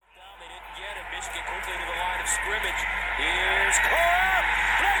scrimmage. Here's Cora.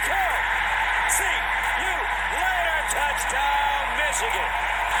 Blake Hill. See you later. Touchdown, Michigan.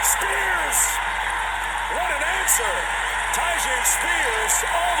 Spears. What an answer. Tyjae Spears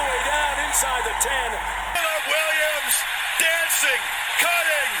all the way down inside the 10. Williams dancing,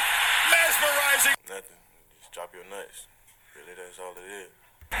 cutting, mesmerizing. Nothing. Just drop your nuts. Really, that's all it is.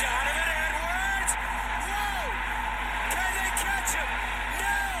 Donovan Edwards. Whoa. Can they catch him?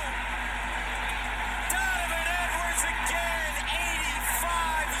 No. Donovan Edwards again.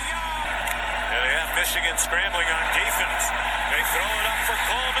 85 yards. There they have Michigan scrambling on defense. They throw it up for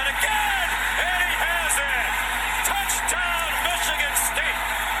Coleman again. And he has it. Touchdown, Michigan State.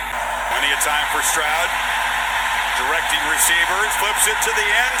 Plenty of time for Stroud. Directing receivers, flips it to the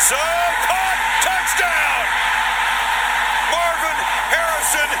end zone. Caught. Touchdown. Marvin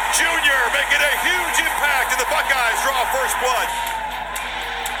Harrison Jr. making a huge impact, and the Buckeyes draw first blood.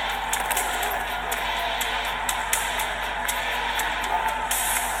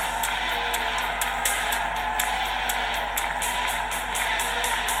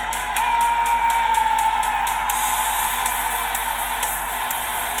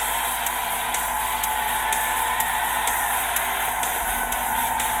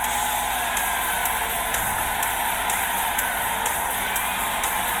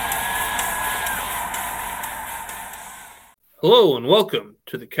 Hello and welcome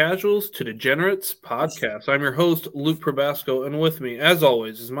to the Casuals to Degenerates podcast. I'm your host, Luke Probasco, and with me, as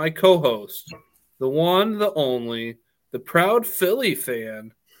always, is my co-host, the one, the only, the proud Philly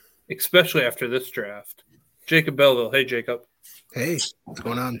fan, especially after this draft, Jacob Belleville. Hey, Jacob. Hey, what's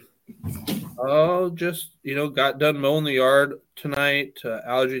going on? Oh, just, got done mowing the yard tonight.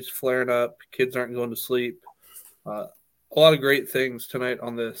 Allergies flaring up. Kids aren't going to sleep. A lot of great things tonight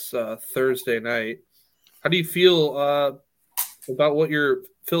on this Thursday night. How do you feel about what your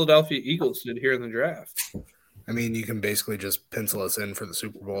Philadelphia Eagles did here in the draft? I mean, you can basically just pencil us in for the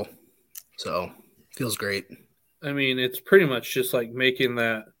Super Bowl. So, feels great. I mean, it's pretty much just like making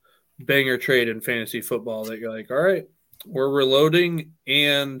that banger trade in fantasy football that you're like, all right, we're reloading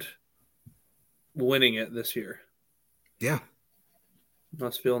and winning it this year. Yeah.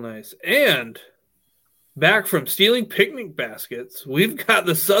 Must feel nice. And back from stealing picnic baskets, we've got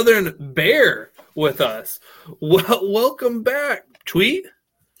the Southern Bear with us. Welcome back, Tweet.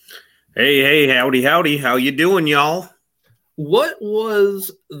 Hey, howdy. How you doing, y'all? What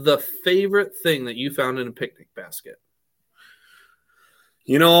was the favorite thing that you found in a picnic basket?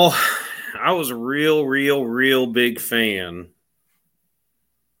 I was a real big fan.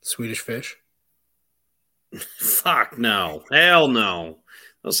 Swedish fish? Fuck no. Hell no.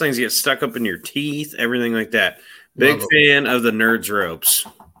 Those things get stuck up in your teeth, everything like that. Big fan of the Nerds Ropes.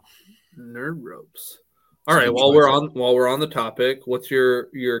 Nerd ropes. All right, while we're on the topic, what's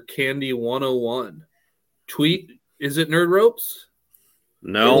your candy 101? Tweet, is it Nerd Ropes?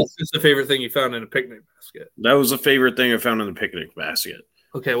 No. What's the favorite thing you found in a picnic basket? That was the favorite thing I found in the picnic basket.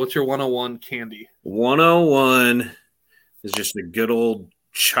 Okay, what's your 101 candy? 101 is just a good old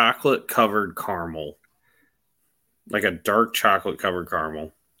chocolate-covered caramel. Like a dark chocolate-covered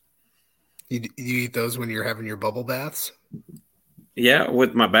caramel. You eat those when you're having your bubble baths? Yeah,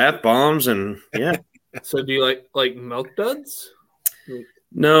 with my bath bombs and yeah. So do you like Milk Duds?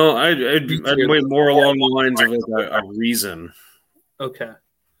 No, I'd wait more along the lines of like a reason. Okay.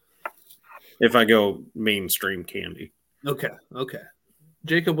 If I go mainstream candy. Okay.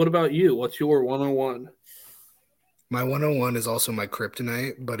 Jacob, what about you? What's your 101? My 101 is also my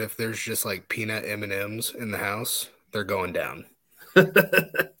kryptonite, but if there's just like peanut M&Ms in the house, they're going down. I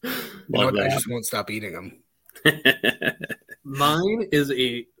just won't stop eating them. Mine is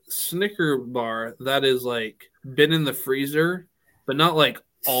a Snicker bar that is like been in the freezer, but not like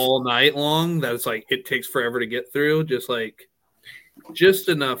all night long. That it's like it takes forever to get through. Just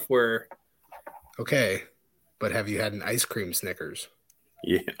enough where. Okay, but have you had an ice cream Snickers?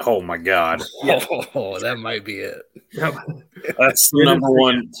 Yeah. Oh my God. Oh, that might be it. That's the number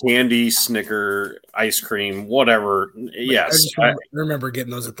one candy, Snicker, ice cream, whatever. Yes. I remember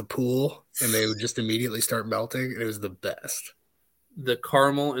getting those at the pool, and they would just immediately start melting. It was the best. The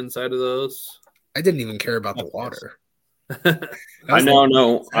caramel inside of those. I didn't even care about the water. I know.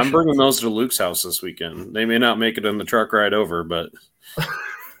 No, I'm bringing those to Luke's house this weekend. They may not make it in the truck ride over, but I'm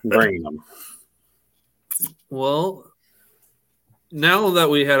bringing them. Well, now that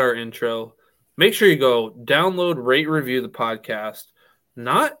we had our intro, make sure you go download, rate, review the podcast.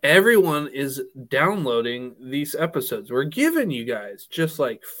 Not everyone is downloading these episodes. We're giving you guys just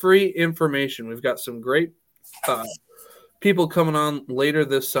like free information. We've got some great people coming on later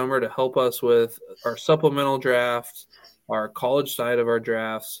this summer to help us with our supplemental drafts, our college side of our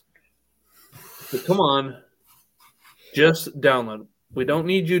drafts. So come on, Just download. We don't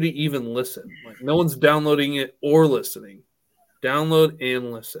need you to even listen. Like, no one's downloading it or listening. Download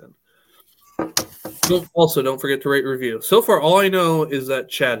and listen. Also, don't forget to rate review. So far, all I know is that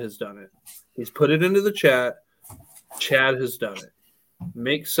Chad has done it. He's put it into the chat. Chad has done it.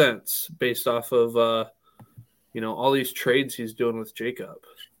 Makes sense based off of all these trades he's doing with Jacob.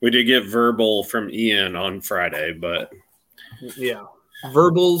 We did get verbal from Ian on Friday, but yeah,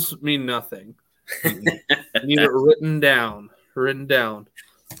 verbals mean nothing. Need it written down.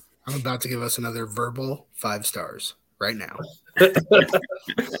 I'm about to give us another verbal 5 stars right now.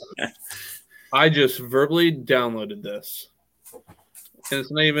 I just verbally downloaded this. And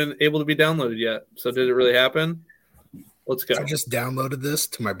it's not even able to be downloaded yet. So did it really happen? Let's go. I just downloaded this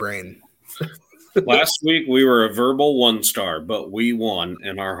to my brain. Last week we were a verbal 1 star, but we won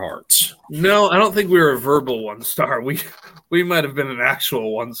in our hearts. No, I don't think we were a verbal 1 star. We might have been an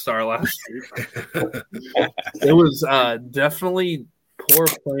actual 1 star last week. It was definitely poor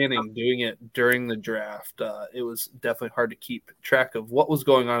planning doing it during the draft. It was definitely hard to keep track of what was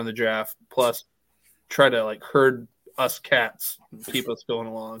going on in the draft, plus try to herd us cats and keep us going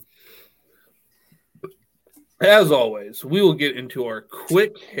along. As always, we will get into our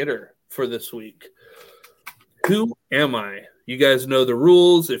quick hitter for this week. Who am I? You guys know the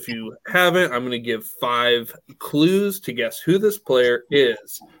rules. If you haven't, I'm going to give 5 clues to guess who this player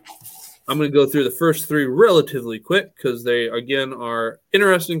is. I'm going to go through the first 3 relatively quick because they, again, are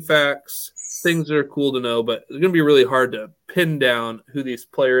interesting facts, things that are cool to know, but it's going to be really hard to pin down who this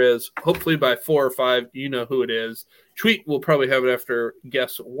player is. Hopefully by 4 or 5, you know who it is. Tweet will probably have it after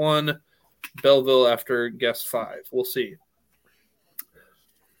guess 1. Belleville after guess 5. We'll see.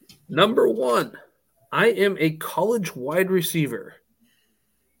 Number 1, I am a college wide receiver.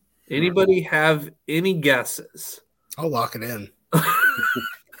 Anybody have any guesses? I'll lock it in.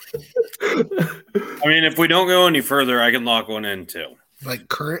 I mean, if we don't go any further, I can lock one in too. Like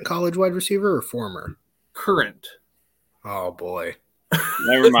current college wide receiver or former? Current. Oh, boy.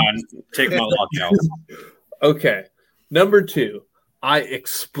 Never mind. Take my lock out. Okay. Number 2, I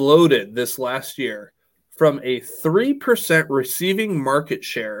exploded this last year from a 3% receiving market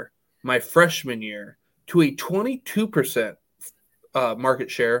share my freshman year to a 22%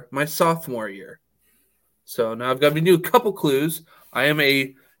 market share my sophomore year. So now I've got to do a couple clues. I am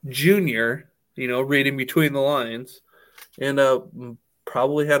a junior, reading between the lines, and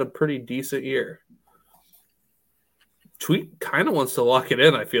probably had a pretty decent year. Tweet kind of wants to lock it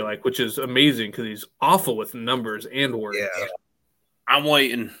in, I feel like, which is amazing because he's awful with numbers and words. Yeah. I'm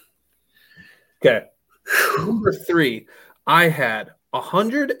waiting. Okay. Number 3, I had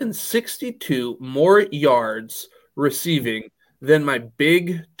 162 more yards receiving than my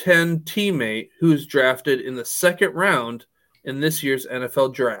Big Ten teammate who was drafted in the 2nd round in this year's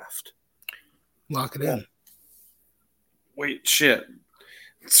NFL draft. Lock it in. Wait, shit.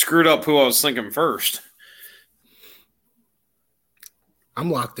 Screwed up who I was thinking first.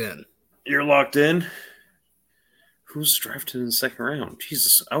 I'm locked in. You're locked in? Who's drafted in the 2nd round?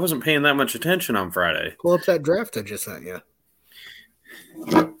 Jesus, I wasn't paying that much attention on Friday. Pull up that draft I just sent you.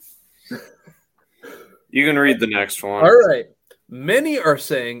 You can read the next one. All right. Many are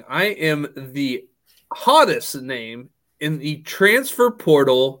saying I am the hottest name in the transfer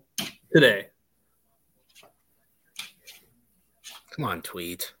portal today. Come on,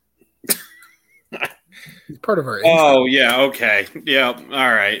 Tweet. He's part of our Oh, yeah, okay. Yeah,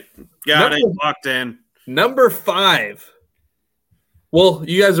 all right. Got it. Locked in. Number 5. Well,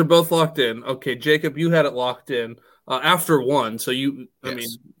 you guys are both locked in. Okay, Jacob, you had it locked in after 1, so you.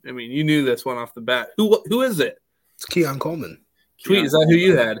 Yes. I mean, you knew this one off the bat. Who is it? It's Keon Coleman. Tweet, is that who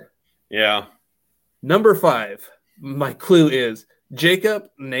you had? Yeah. Number 5. My clue is Jacob,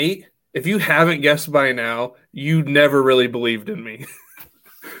 Nate. If you haven't guessed by now, you never really believed in me.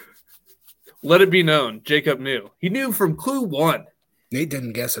 Let it be known, Jacob knew. He knew from clue 1. Nate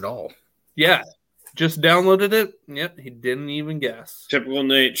didn't guess at all. Yeah, just downloaded it. Yep, he didn't even guess. Typical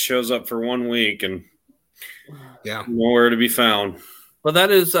Nate shows up for 1 week and Yeah. nowhere to be found. But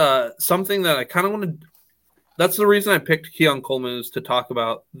that is something that I kind of want to. That's the reason I picked Keon Coleman is to talk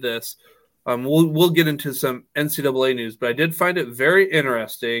about this. We'll get into some NCAA news, but I did find it very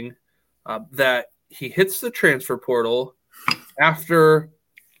interesting that he hits the transfer portal after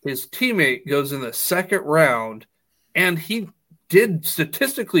his teammate goes in the 2nd round, and he did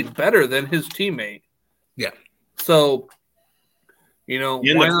statistically better than his teammate. Yeah. So, In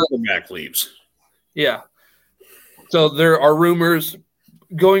the quarterback leaves. Yeah. So there are rumors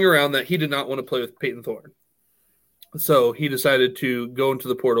going around that he did not want to play with Peyton Thorne. So he decided to go into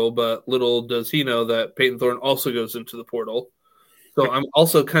the portal, but little does he know that Peyton Thorne also goes into the portal. So I'm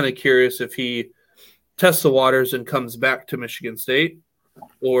also kind of curious if he tests the waters and comes back to Michigan State,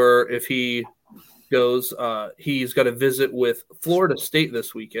 or if he goes, he's got a visit with Florida State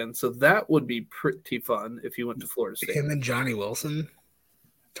this weekend. So that would be pretty fun if he went to Florida State. Him and Johnny Wilson,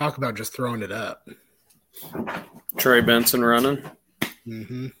 talk about just throwing it up. Trey Benson running.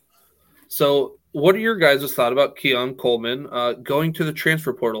 Mm-hmm. So what are your guys' thought about Keon Coleman going to the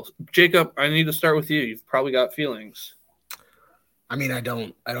transfer portal? Jacob, I need to start with you. You've probably got feelings. I mean, I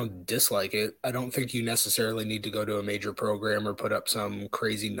don't dislike it. I don't think you necessarily need to go to a major program or put up some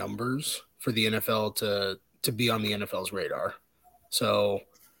crazy numbers for the NFL to be on the NFL's radar. So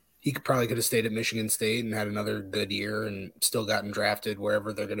he probably could have stayed at Michigan State and had another good year and still gotten drafted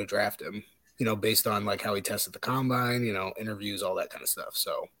wherever they're going to draft him, based on like how he tested the combine, interviews, all that kind of stuff.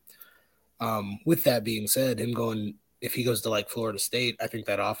 So with that being said, if he goes to like Florida State, I think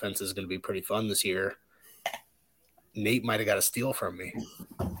that offense is going to be pretty fun this year. Nate might have got a steal from me.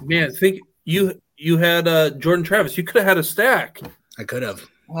 Man, I think you had Jordan Travis. You could have had a stack. I could have.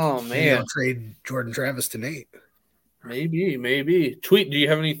 Oh, man. I'll trade Jordan Travis to Nate. Maybe. Tweet, do you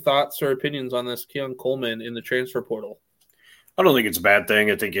have any thoughts or opinions on this Keon Coleman in the transfer portal? I don't think it's a bad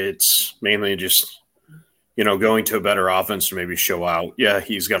thing. I think it's mainly just, going to a better offense to maybe show out. Yeah,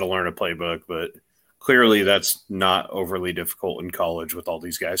 he's got to learn a playbook, but clearly that's not overly difficult in college with all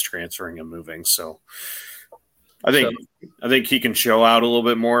these guys transferring and moving. So I think he can show out a little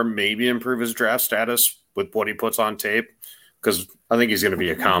bit more, maybe improve his draft status with what he puts on tape, because I think he's going to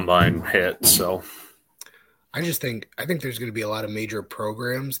be a combine hit. So I think there's going to be a lot of major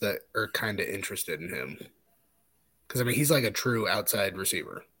programs that are kind of interested in him, because he's like a true outside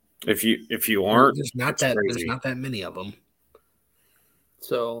receiver. If you aren't, there's not that many of them.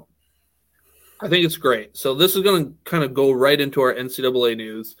 So I think it's great. So this is going to kind of go right into our NCAA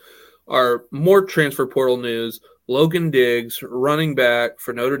news. Our more transfer portal news. Logan Diggs, running back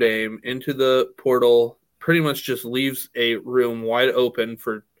for Notre Dame, into the portal, pretty much just leaves a room wide open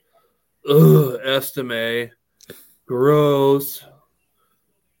for Estime. Gross.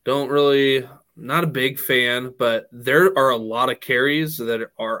 Not a big fan, but there are a lot of carries that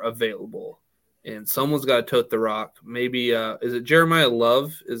are available, and someone's got to tote the rock. Maybe is it Jeremiah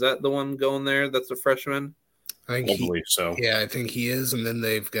Love? Is that the one going there? That's a freshman. I believe so. Yeah, I think he is. And then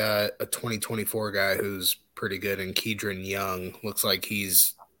they've got a 2024 guy who's pretty good, and Kedron Young looks like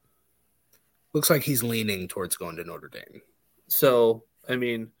he's leaning towards going to Notre Dame. So,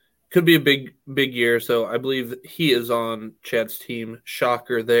 could be a big year. So I believe he is on Chad's team.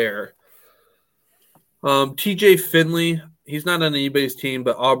 Shocker there. TJ Finley, he's not on anybody's team,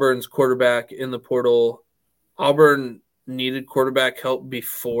 but Auburn's quarterback in the portal. Auburn needed quarterback help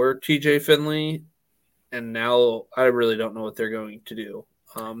before TJ Finley, and now I really don't know what they're going to do.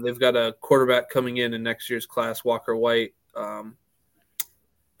 They've got a quarterback coming in next year's class, Walker White, but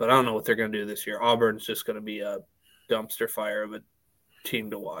I don't know what they're going to do this year. Auburn's just going to be a dumpster fire of a team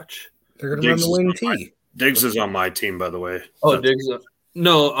to watch. They're going to run the wing T. Diggs is on my team, by the way. Oh, Diggs.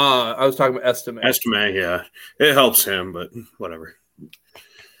 No, I was talking about Estime. Estime, yeah. It helps him, but whatever.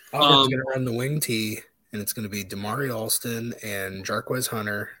 Auburn's going to run the wing T, and it's going to be Damari Alston and Jarquez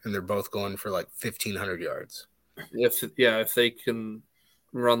Hunter, and they're both going for like 1,500 yards. If they can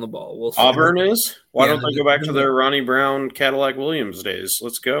run the ball. We'll see. Auburn is? Why don't they go back to their Ronnie Brown, Cadillac Williams days?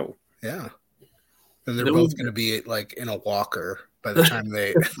 Let's go. Yeah. And they're both going to be like in a walker by the time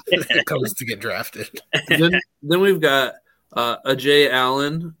it comes to get drafted. Then we've got Ajay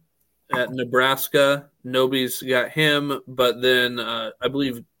Allen at Nebraska. Nobody's got him, but then I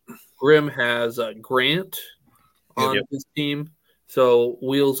believe Grimm has Grant on his team. So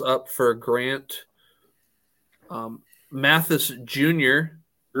wheels up for Grant. Mathis Jr.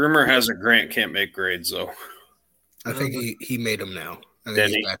 Rumor has a Grant can't make grades, though. I think he made them now. I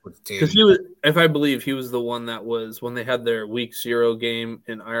think he's back with the team. Because if I believe he was the one that was, when they had their week 0 game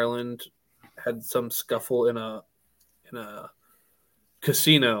in Ireland, had some scuffle in a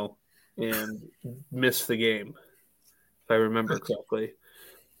casino and missed the game, if I remember correctly.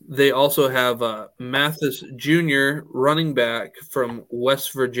 They also have Mathis Jr., running back from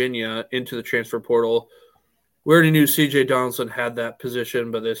West Virginia, into the transfer portal. We already knew C.J. Donaldson had that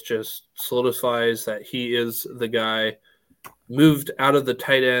position, but this just solidifies that he is the guy. Moved out of the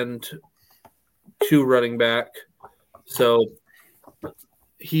tight end to running back. So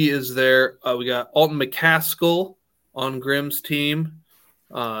he is there. We got Alton McCaskill on Grimm's team.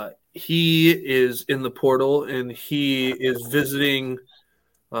 He is in the portal, and he is visiting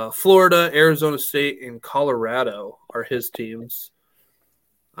Florida, Arizona State, and Colorado are his teams.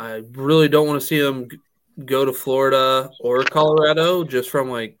 I really don't want to see him go to Florida or Colorado just from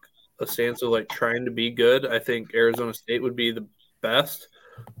like a stance of like trying to be good. I think Arizona State would be the best.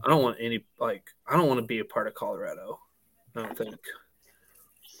 I don't want to be a part of Colorado. I don't think.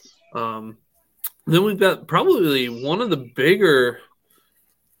 Then we've got probably one of the bigger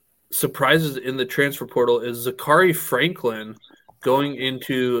surprises in the transfer portal is Zachary Franklin going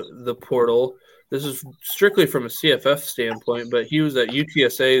into the portal. This is strictly from a CFF standpoint, but he was at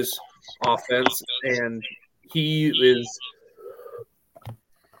UTSA's offense, and he is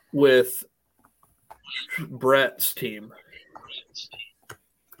with Brett's team.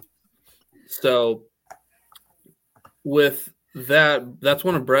 So with that's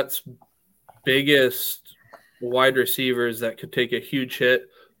one of Brett's biggest wide receivers that could take a huge hit,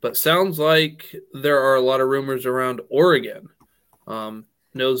 but sounds like there are a lot of rumors around Oregon.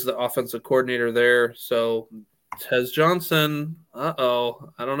 Knows the offensive coordinator there. So Tez Johnson, I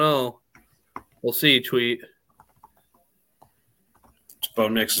don't know. We'll see, Tweet. It's Bo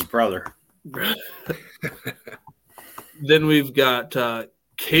Nix's brother. Then we've got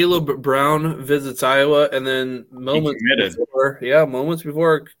Caleb Brown visits Iowa, and then moments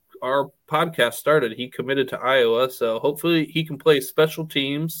before our podcast started, he committed to Iowa. So hopefully he can play special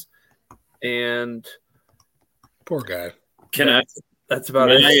teams. And poor guy. That's about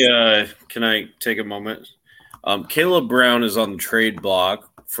it. Can I take a moment? Caleb Brown is on the trade block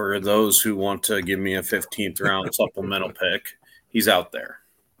for those who want to give me a 15th round supplemental pick. He's out there.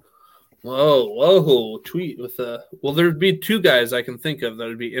 Whoa! Tweet with there'd be two guys I can think of that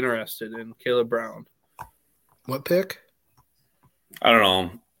would be interested in Caleb Brown. What pick? I don't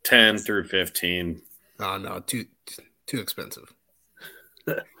know, 10 through 15. Oh no, too expensive.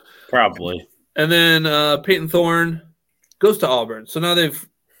 Probably. And then Peyton Thorne goes to Auburn. So now they've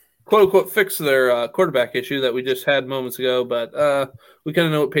quote unquote fixed their quarterback issue that we just had moments ago, but we kind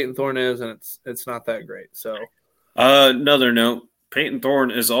of know what Peyton Thorne is, and it's not that great. So another note. Peyton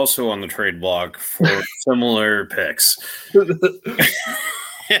Thorne is also on the trade block for similar picks.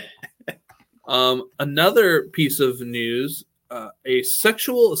 Another piece of news, a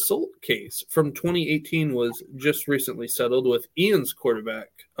sexual assault case from 2018 was just recently settled with Ian's quarterback,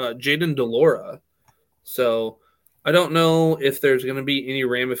 Jaden DeLora. So I don't know if there's going to be any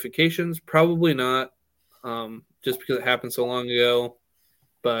ramifications. Probably not, just because it happened so long ago.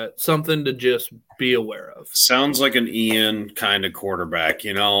 But something to just be aware of. Sounds like an Ian kind of quarterback,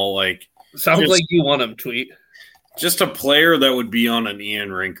 Sounds like you want him, Tweet. Just a player that would be on an Ian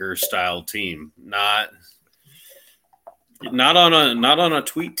Rinker style team, not on a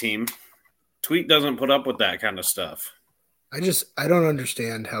Tweet team. Tweet doesn't put up with that kind of stuff. I don't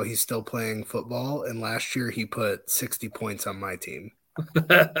understand how he's still playing football, and last year he put 60 points on my team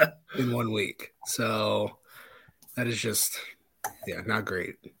in 1 week. So that is just not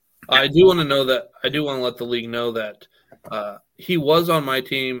great. I do want to let the league know that he was on my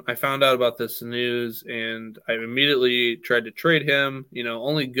team. I found out about this news, and I immediately tried to trade him.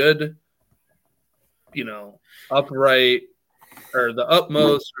 Only good, upright, or the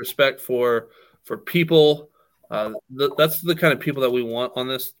utmost respect for people. That's the kind of people that we want on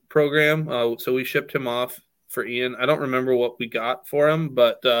this program. So we shipped him off for Ian. I don't remember what we got for him,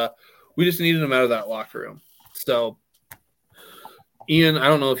 but we just needed him out of that locker room. So Ian, I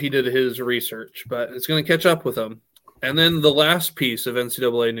don't know if he did his research, but it's going to catch up with him. And then the last piece of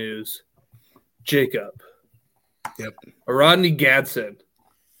NCAA news, Jacob. Yep. Rodney Gadsden.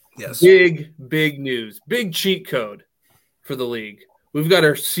 Yes. Big news. Big cheat code for the league. We've got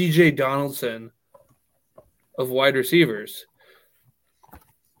our CJ Donaldson of wide receivers.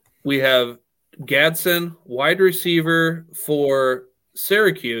 We have Gadsden, wide receiver for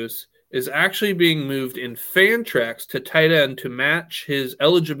Syracuse, is actually being moved in Fantrax to tight end to match his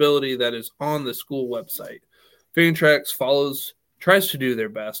eligibility that is on the school website. Fantrax tries to do their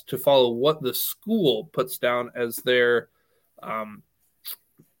best to follow what the school puts down as their,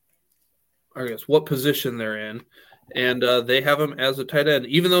 what position they're in. And they have him as a tight end,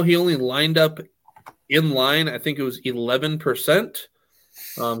 even though he only lined up in line. I think it was 11%.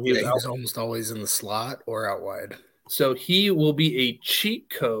 He was almost always in the slot or out wide. So he will be a cheat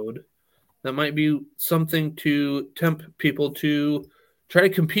code. That might be something to tempt people to try to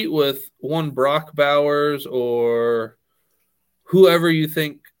compete with one Brock Bowers or whoever you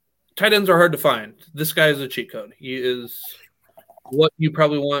think. Tight ends are hard to find. This guy is a cheat code. He is what you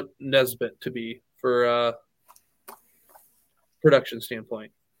probably want Nesbitt to be for production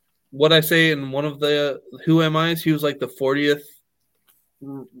standpoint. What I say in one of the Who Am I's, he was like the 40th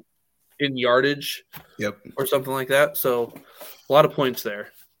in yardage. Yep. Or something like that. So a lot of points there.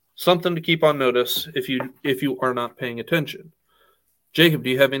 Something to keep on notice if you are not paying attention. Jacob, do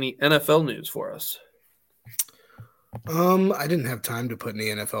you have any NFL news for us? I didn't have time to put any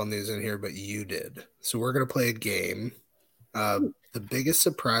NFL news in here, but you did. So we're going to play a game. The biggest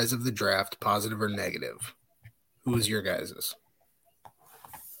surprise of the draft, positive or negative? Who was your guys's?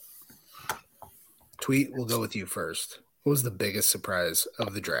 Tweet, we'll go with you first. What was the biggest surprise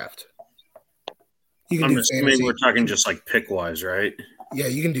of the draft? You can I'm do assuming fantasy. we're talking just like pick-wise, right? Yeah,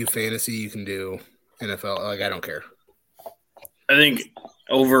 you can do fantasy. You can do NFL. Like, I don't care. I think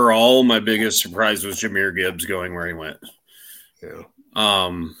overall, my biggest surprise was Jahmyr Gibbs going where he went. Yeah.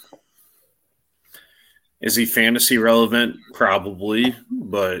 Is he fantasy relevant? Probably,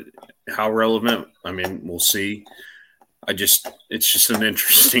 but how relevant? I mean, we'll see. It's just an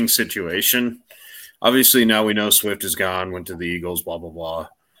interesting situation. Obviously, now we know Swift is gone, went to the Eagles, blah, blah, blah.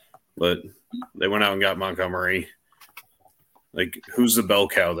 But they went out and got Montgomery. Like, who's the bell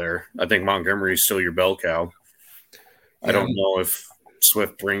cow there? I think Montgomery's still your bell cow. I don't know if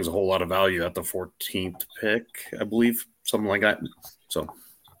Swift brings a whole lot of value at the 14th pick, I believe, something like that. So,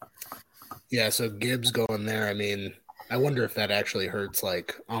 yeah, so Gibbs going there, I mean, I wonder if that actually hurts,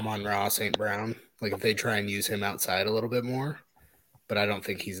 like, Amon-Ra St. Brown. Like, if they try and use him outside a little bit more. But I don't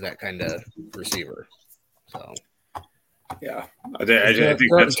think he's that kind of receiver. So, yeah. I they're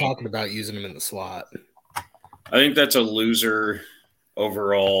think already that's talking about using him in the slot. I think that's a loser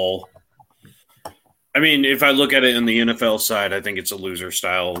overall. I mean, if I look at it in the NFL side, I think it's a loser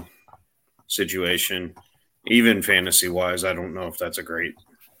style situation. Even fantasy wise, I don't know if that's a great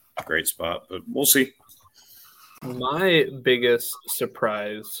spot, but we'll see. My biggest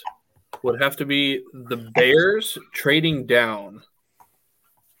surprise would have to be the Bears trading down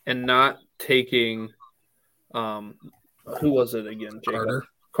and not taking who was it again, Jacob?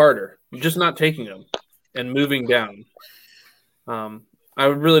 Carter. Just not taking him and moving down. I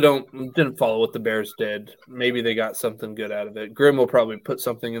really didn't follow what the Bears did. Maybe they got something good out of it. Grim will probably put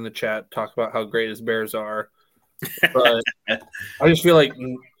something in the chat, talk about how great his Bears are. But I just feel like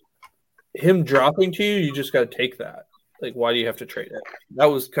him dropping to you, you just got to take that. Like, why do you have to trade it? That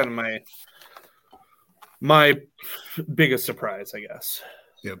was kind of my biggest surprise, I guess.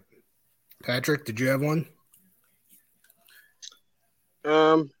 Yep. Patrick, did you have one?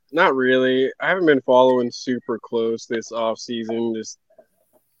 Not really. I haven't been following super close this off season. Just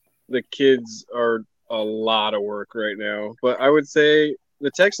the kids are a lot of work right now. But I would say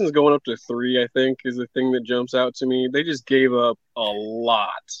the Texans going up to 3, I think, is the thing that jumps out to me. They just gave up a lot.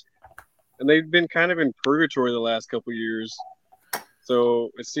 And they've been kind of in purgatory the last couple years. So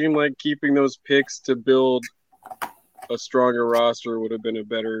it seemed like keeping those picks to build a stronger roster would have been a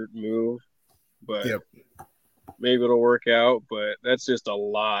better move. But maybe it'll work out. But that's just a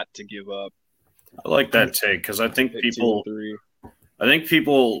lot to give up. I like that take because I think people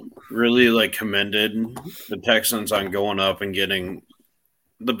really like commended the Texans on going up and getting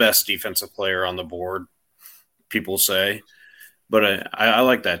the best defensive player on the board, people say. But I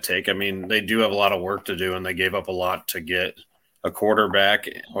like that take. I mean, they do have a lot of work to do, and they gave up a lot to get a quarterback,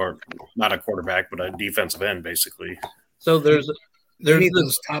 or not a quarterback, but a defensive end, basically. So there's need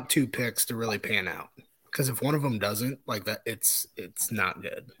those top 2 picks to really pan out. Because if one of them doesn't, like that, it's not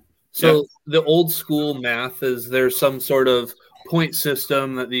good. So the old school math is there's some sort of point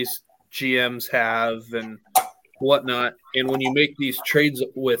system that these GMs have and whatnot. And when you make these trades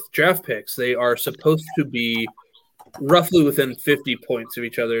with draft picks, they are supposed to be roughly within 50 points of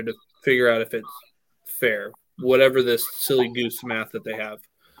each other to figure out if it's fair, whatever this silly goose math that they have.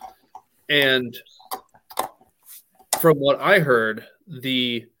 And from what I heard,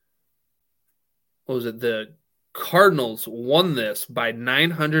 the Cardinals won this by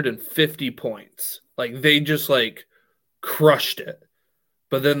 950 points. Like, they just, like, crushed it.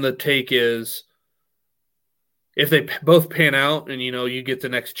 But then the take is, if they both pan out and, you get the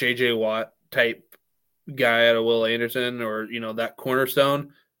next J.J. Watt type guy out of Will Anderson or, that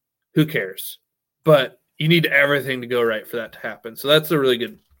cornerstone, who cares? But you need everything to go right for that to happen. So that's a really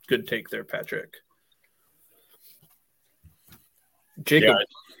good take there, Patrick. Jacob.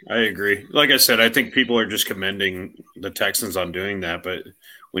 Yeah, I agree. Like I said, I think people are just commending the Texans on doing that. But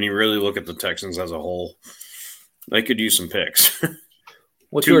when you really look at the Texans as a whole, they could use some picks.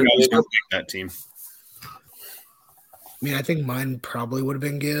 What's Two your guys don't make that team. I mean, I think mine probably would have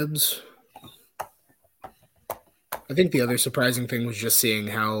been Gibbs. I think the other surprising thing was just seeing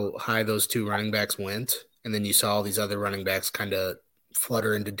how high those 2 running backs went. And then you saw all these other running backs kind of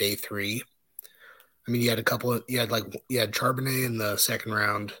flutter into day 3. I mean, you had Charbonnet in the second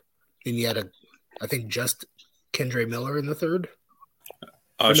round. And you had I think just Kendre Miller in the third.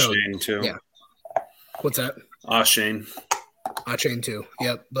 Shane too. Yeah. What's that? Shane. Shane too.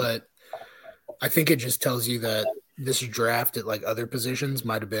 Yep. But I think it just tells you that this draft at like other positions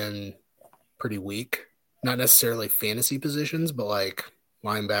might have been pretty weak. Not necessarily fantasy positions, but like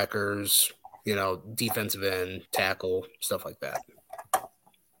linebackers, defensive end, tackle, stuff like that.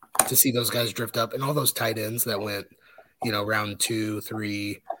 to see those guys drift up, and all those tight ends that went, round 2,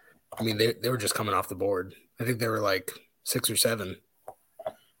 3. I mean, they were just coming off the board. I think they were like 6 or 7.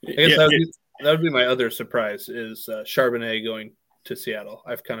 I guess that would be my other surprise is Charbonnet going to Seattle.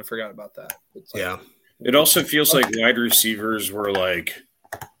 I've kind of forgot about that. Yeah. It also feels like wide receivers were like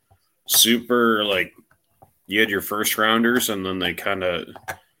super, like you had your first rounders and then they kind of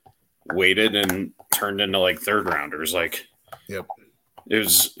waited and turned into like third rounders. Like, yep. It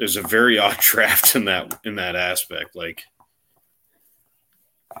was a very odd draft in that aspect. Like,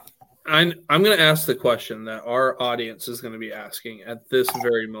 I'm going to ask the question that our audience is going to be asking at this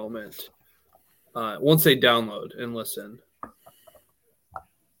very moment. Once they download and listen,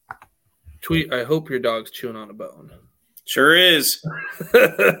 Tweet, I hope your dog's chewing on a bone. Sure is.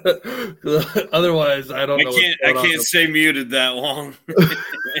 Otherwise, I don't know. I can't stay muted that long.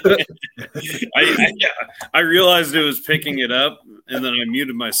 I realized it was picking it up, and then I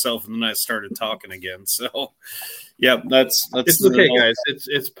muted myself, and then I started talking again. So, yeah, that's it's okay, guys.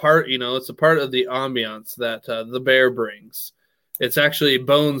 It's part, it's a part of the ambiance that the bear brings. It's actually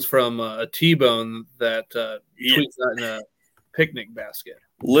bones from a T-bone that Tweet's got in a picnic basket.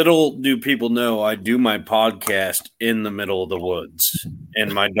 Little do people know I do my podcast in the middle of the woods,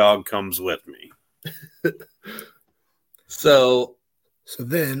 and my dog comes with me. So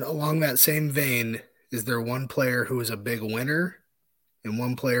then, along that same vein, is there one player who is a big winner and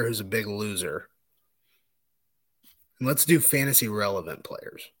one player who's a big loser? And let's do fantasy relevant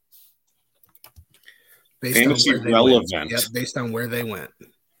players. Fantasy relevant. Yep, based on where they went.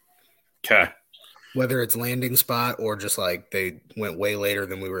 Okay. Whether it's landing spot or just like they went way later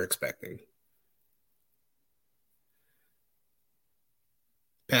than we were expecting.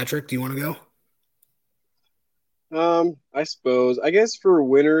 Patrick, do you want to go? I suppose. I guess for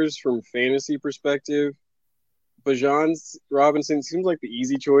winners from fantasy perspective, Bijan Robinson seems like the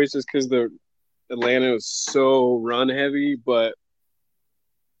easy choice just because the Atlanta was so run heavy, but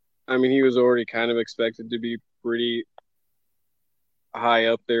I mean he was already kind of expected to be pretty high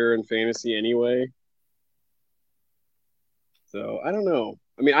up there in fantasy anyway. So I don't know.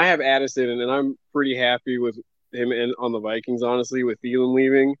 I mean, I have Addison, and I'm pretty happy with him on the Vikings, honestly, with Thielen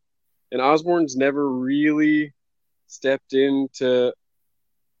leaving. And Osborne's never really stepped into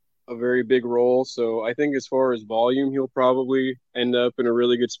a very big role. So I think as far as volume, he'll probably end up in a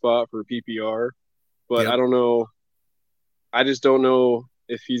really good spot for PPR. But I don't know. I just don't know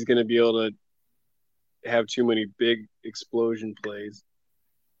if he's going to be able to have too many big explosion plays.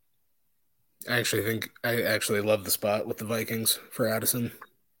 I actually love the spot with the Vikings for Addison.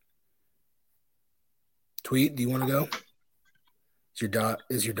 Tweet, do you want to go?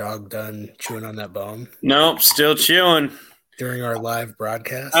 Is your dog done chewing on that bone? Nope, still chewing. During our live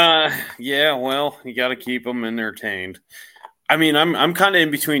broadcast? Yeah, well, you got to keep them entertained. I mean, I'm kind of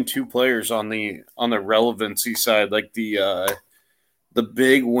in between two players on the relevancy side, like the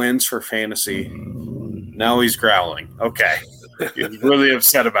big wins for fantasy. Now he's growling. Okay. He's really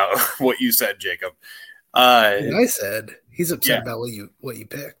upset about what you said, Jacob. I said he's upset about what you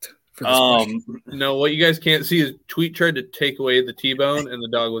picked for this question. No, what you guys can't see is Tweet tried to take away the T-bone, and the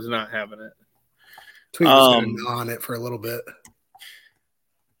dog was not having it. Tweet was going to gnaw on it for a little bit.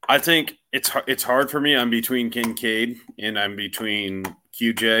 I think it's hard for me. I'm between Kincaid and I'm between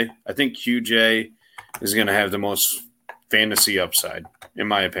QJ. I think QJ is going to have the most fantasy upside, in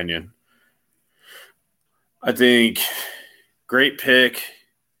my opinion. I think great pick.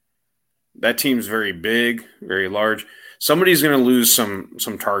 That team's very big, very large. Somebody's going to lose some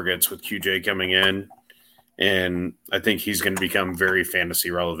targets with QJ coming in, and I think he's going to become very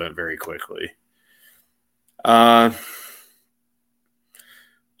fantasy relevant very quickly. I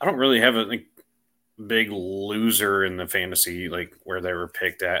don't really have a big loser in the fantasy, like where they were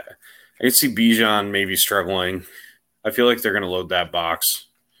picked at. I can see Bijan maybe struggling. I feel like they're going to load that box.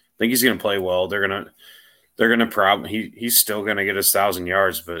 I think he's going to play well. They're going to probably he's still going to get his 1,000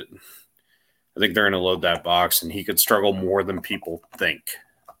 yards, but I think they're going to load that box, and he could struggle more than people think.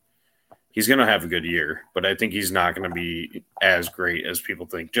 He's going to have a good year, but I think he's not going to be as great as people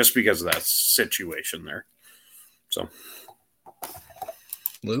think just because of that situation there. So,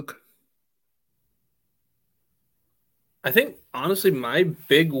 Luke? I think, honestly, my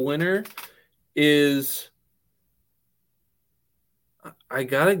big winner is I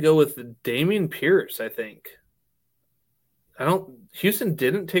got to go with Dameon Pierce, I think. Houston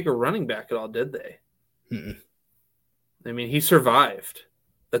didn't take a running back at all, did they? Mm-mm. I mean, he survived.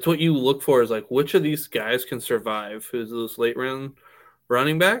 That's what you look for is like, which of these guys can survive? Who's those late round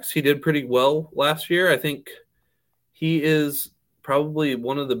running backs? He did pretty well last year. I think he is probably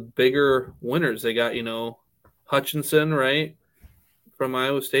one of the bigger winners. They got, Hutchinson, right? from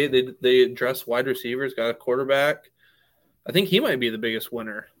Iowa State. They addressed wide receivers, got a quarterback. I think he might be the biggest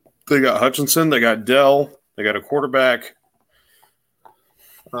winner. They got Hutchinson. They got Dell. They got a quarterback.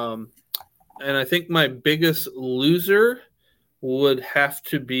 And I think my biggest loser would have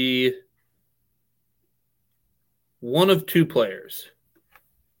to be one of two players.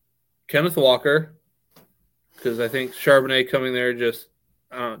 Kenneth Walker, because I think Charbonnet coming there it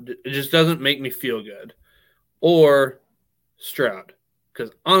just doesn't make me feel good. Or Stroud,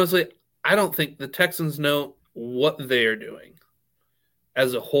 because honestly, I don't think the Texans know what they are doing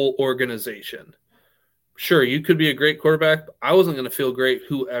as a whole organization. Sure, you could be a great quarterback, but I wasn't going to feel great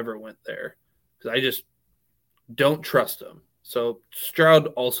whoever went there because I just don't trust him. So Stroud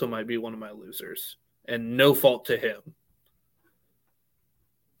also might be one of my losers, and no fault to him.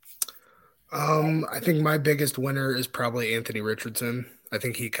 I think my biggest winner is probably Anthony Richardson. I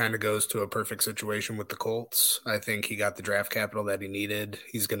think he kind of goes to a perfect situation with the Colts. I think he got the draft capital that he needed.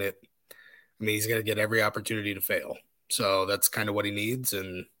 He's gonna get every opportunity to fail. So that's kind of what he needs,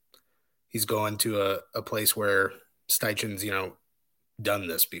 and he's going to a place where Steichen's, done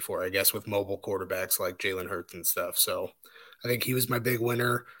this before, I guess, with mobile quarterbacks like Jalen Hurts and stuff. So I think he was my big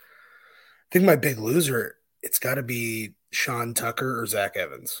winner. I think my big loser, it's got to be Sean Tucker or Zach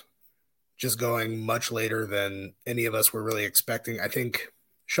Evans. Just going much later than any of us were really expecting. I think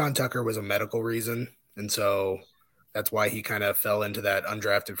Sean Tucker was a medical reason, and so that's why he kind of fell into that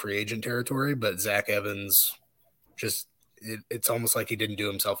undrafted free agent territory. But Zach Evans, it's almost like he didn't do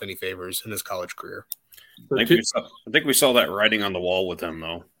himself any favors in his college career. I think we saw that writing on the wall with him,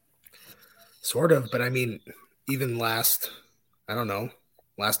 though. Sort of, but I mean, even last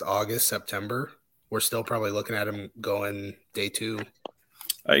August, September, we're still probably looking at him going day 2.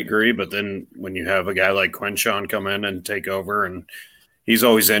 I agree, but then when you have a guy like Quinshon come in and take over, and he's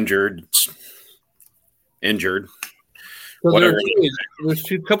always injured. Well,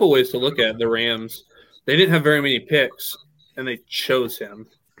 there's a couple ways to look at the Rams. They didn't have very many picks, and they chose him.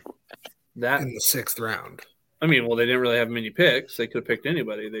 That in the 6th round. I mean, well, they didn't really have many picks. They could have picked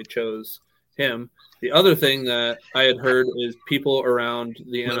anybody. They chose him. The other thing that I had heard is people around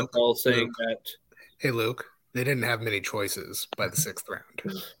the NFL saying that. Hey, Luke. They didn't have many choices by the 6th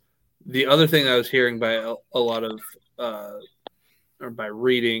round. The other thing I was hearing by a lot of or by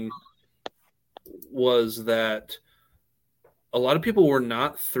reading was that a lot of people were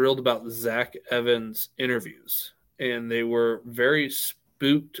not thrilled about Zach Evans' interviews, and they were very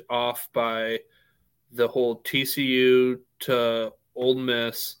spooked off by the whole TCU to Ole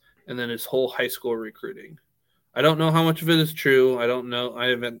Miss and then his whole high school recruiting. I don't know how much of it is true. I don't know. I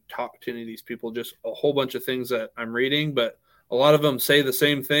haven't talked to any of these people, just a whole bunch of things that I'm reading, but a lot of them say the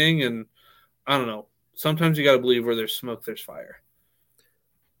same thing. And I don't know. Sometimes you got to believe where there's smoke, there's fire.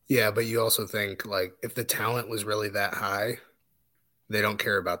 Yeah, but you also think, like, if the talent was really that high, they don't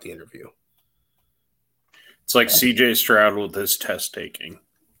care about the interview. It's like CJ Stroud with his test taking.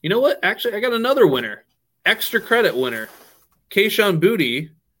 You know what? Actually, I got another winner. Extra credit winner. Kayshon Boutte.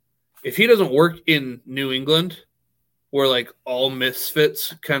 If he doesn't work in New England, where like all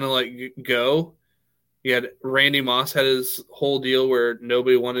misfits kind of like go, you had Randy Moss had his whole deal where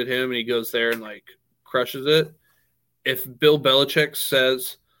nobody wanted him, and he goes there and like crushes it. If Bill Belichick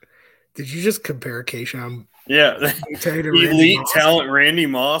says, "Did you just compare Kayshon?" Yeah, elite Moss? Talent Randy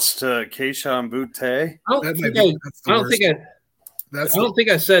Moss to Kayshon Boutte. I don't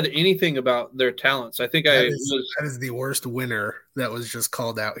think I said anything about their talents. I think that is the worst winner that was just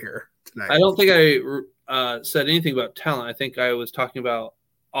called out here tonight. I don't think I said anything about talent. I think I was talking about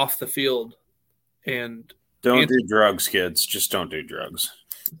off the field and don't do drugs, kids. Just don't do drugs.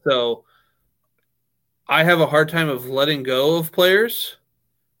 So I have a hard time of letting go of players,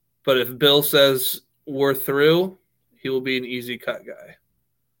 but if Bill says we're through, he will be an easy cut guy.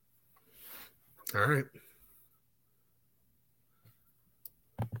 All right.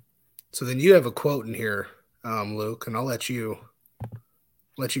 So then you have a quote in here, Luke, and I'll let you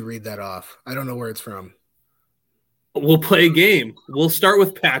read that off. I don't know where it's from. We'll play a game. We'll start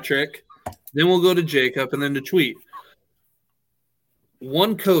with Patrick, then we'll go to Jacob, and then to Tweet.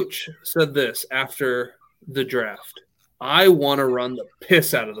 One coach said this after the draft: "I want to run the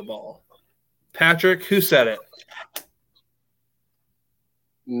piss out of the ball." Patrick, who said it?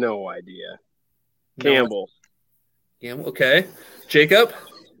 No idea. Campbell. Campbell. Okay. Jacob.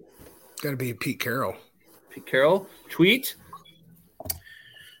 Got to be Pete Carroll. Pete Carroll. Tweet.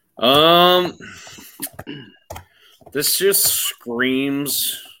 This just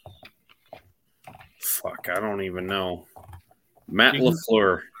screams. Fuck, I don't even know. Matt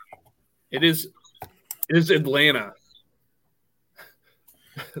LaFleur. It is Atlanta.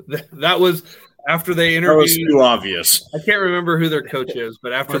 That was after they That was interviewed, too obvious. I can't remember who their coach is,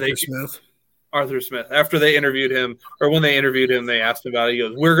 but after Arthur Smith, after they interviewed him, or when they interviewed him, they asked him about it. He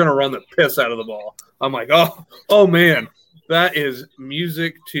goes, "We're going to run the piss out of the ball." I'm like, oh man, that is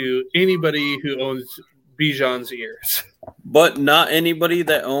music to anybody who owns Bijan's ears. But not anybody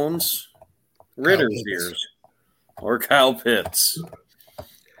that owns Ritter's ears or Kyle Pitts.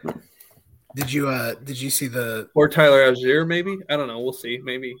 Did you see the or Tyler Algier? Maybe, I don't know. We'll see.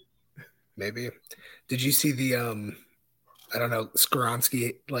 Maybe. Did you see the I don't know,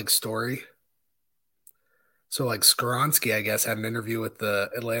 Skoronski story? So Skoronski, I guess, had an interview with the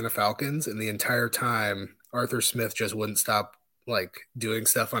Atlanta Falcons, and the entire time Arthur Smith just wouldn't stop doing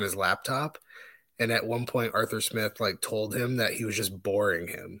stuff on his laptop. And at one point, Arthur Smith told him that he was just boring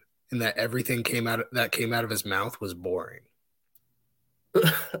him, and that everything came out of his mouth was boring.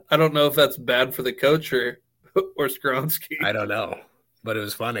 I don't know if that's bad for the coach or Skoronski. I don't know, but it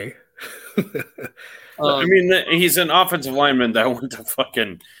was funny. I mean, he's an offensive lineman that went to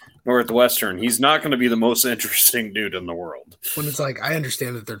fucking Northwestern. He's not going to be the most interesting dude in the world. When it's I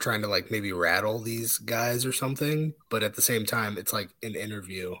understand that they're trying to maybe rattle these guys or something, but at the same time, it's an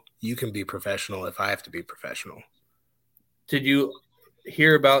interview. You can be professional if I have to be professional. Did you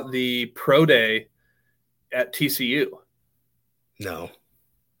hear about the pro day at TCU? No.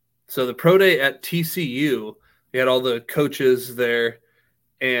 So the pro day at TCU, they had all the coaches there,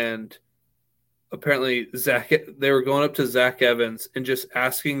 and apparently they were going up to Zach Evans and just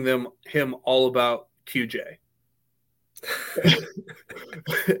asking him all about QJ.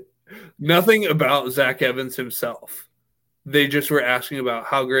 Nothing about Zach Evans himself. They just were asking about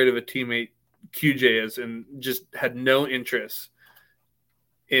how great of a teammate QJ is, and just had no interest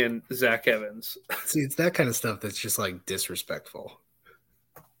in Zach Evans. See, it's that kind of stuff that's just disrespectful.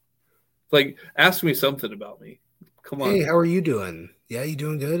 Ask me something about me. Come on. Hey, how are you doing? Yeah, you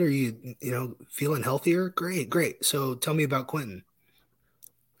doing good? Are you feeling healthier? Great. So tell me about Quentin.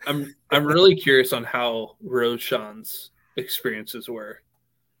 I'm really curious on how Roshan's experiences were.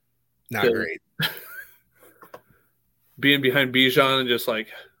 Not great. Being behind Bijan and just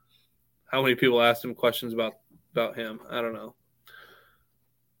how many people asked him questions about him. I don't know.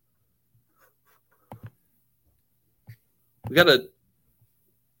 We got a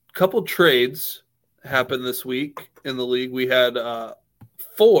couple trades happen this week in the league. We had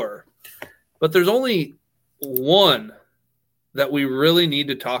 4, but there's only one that we really need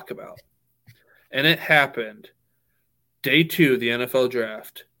to talk about. And it happened day 2 of the NFL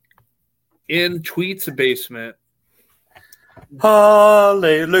draft in Tweet's basement.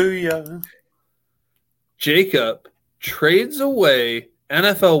 Hallelujah. Jacob trades away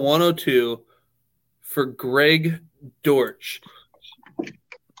NFL 102 for Greg Dortch.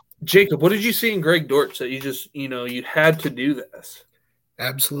 Jacob, what did you see in Greg Dortch that you just, you had to do this?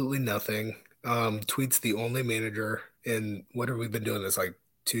 Absolutely nothing. Tweet's the only manager in, what have we been doing this,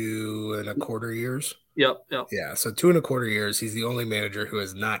 2.25 years? Yep. Yeah, so 2.25 years, he's the only manager who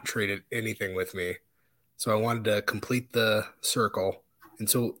has not traded anything with me. So I wanted to complete the circle. And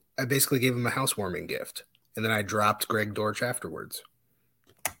so I basically gave him a housewarming gift. And then I dropped Greg Dortch afterwards.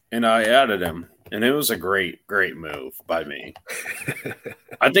 And I added him. And it was a great, great move by me.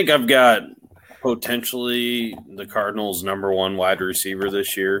 I think I've got potentially the Cardinals' number 1 wide receiver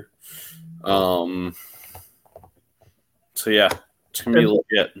this year. So yeah, it's gonna be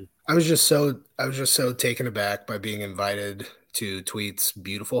legit. I was just so taken aback by being invited to Tweet's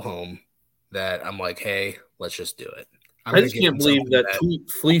beautiful home that I'm like, hey, let's just do it. I just can't believe that Tweet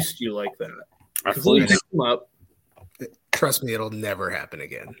fleeced you like that. I fleeced him up. Trust me, it'll never happen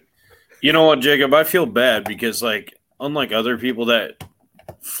again. You know what, Jacob? I feel bad because, unlike other people that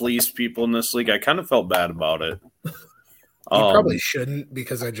fleeced people in this league, I kind of felt bad about it. You probably shouldn't,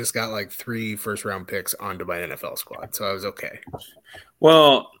 because I just got 3 first-round picks onto my NFL squad, so I was okay.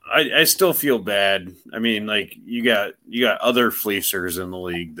 Well, I still feel bad. I mean, you got other fleecers in the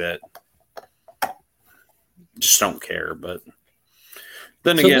league that just don't care, but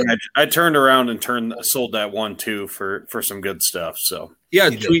then again, I turned around and sold that 1-2 for some good stuff. So yeah,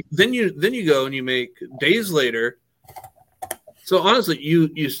 then you go and you make days later. So honestly,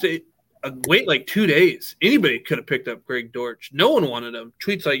 you stay wait 2 days. Anybody could have picked up Greg Dortch. No one wanted him.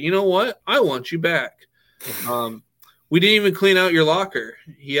 Tweet's you know what? I want you back. We didn't even clean out your locker.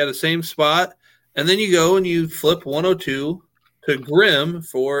 He had the same spot, and then you go and you flip 102 to Grimm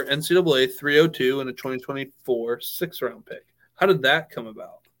for NCAA 302 and a 2024 6th-round pick. How did that come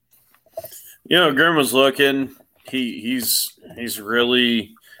about? Grimm was looking. He's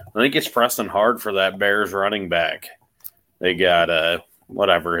really, I think it's pressing hard for that Bears running back. They got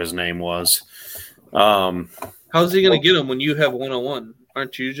whatever his name was. How's he going to get him when you have 101?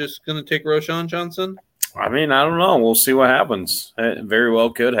 aren't you just going to take Roschon Johnson? I mean, I don't know. We'll see what happens. It very well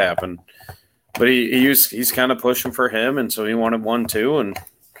could happen. But he's kind of pushing for him, and so he wanted 1 too. And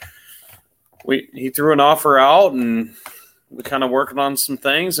he threw an offer out, and we kind of working on some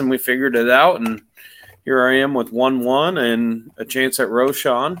things, and we figured it out. And here I am with 1-1 and a chance at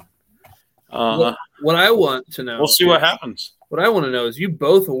Roschon. What I want to know. We'll see what happens. What I want to know is you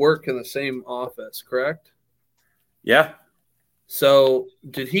both work in the same office, correct? Yeah. So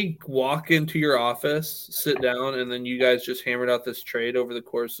did he walk into your office, sit down, and then you guys just hammered out this trade over the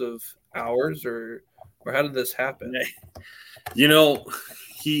course of hours, or how did this happen? You know,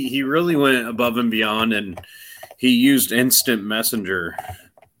 he really went above and beyond, and he used instant messenger,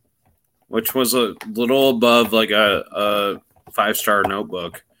 which was a little above like a 5-star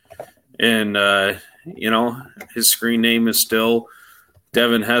notebook. And, his screen name is still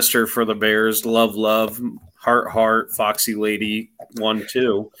Devin Hester for the Bears. Love, heart, Foxy Lady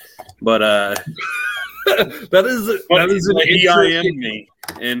 1-2. But that is an he IM'd me,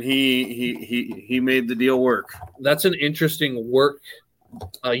 and he made the deal work. That's an interesting work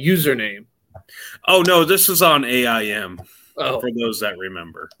username. Oh no, this is on AIM. Oh. For those that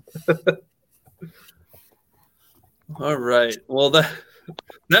remember. All right. Well,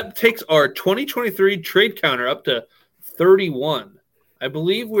 that takes our 2023 trade counter up to 31. I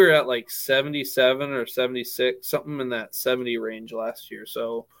believe we were at like 77 or 76, something in that 70 range last year.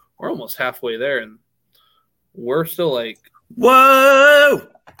 So we're almost halfway there, and we're still like, whoa,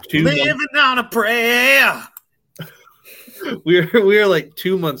 living on a prayer. We're like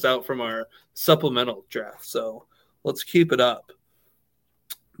 2 months out from our supplemental draft, so let's keep it up.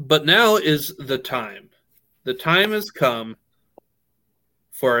 But now is the time. The time has come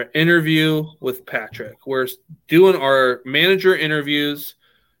for our interview with Patrick. We're doing our manager interviews,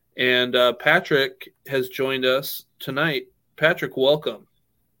 and Patrick has joined us tonight. Patrick, welcome.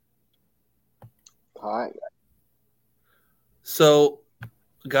 Hi. So,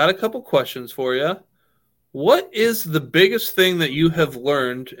 got a couple questions for you. What is the biggest thing that you have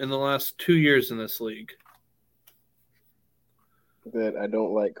learned in the last 2 years in this league? That I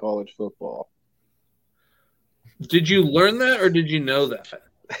don't like college football. Did you learn that, or did you know that?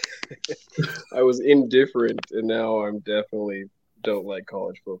 I was indifferent, and now I'm definitely don't like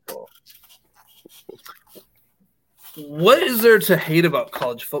college football. What is there to hate about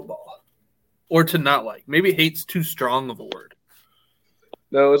college football, or to not like? Maybe hate's too strong of a word.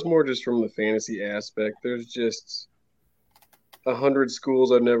 No, it's more just from the fantasy aspect. There's just 100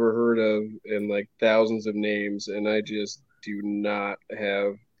 schools I've never heard of and like thousands of names, and I just do not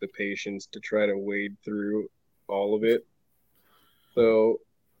have the patience to try to wade through all of it. So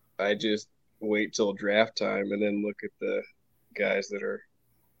I just wait till draft time and then look at the guys that are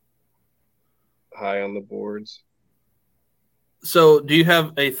high on the boards. So do you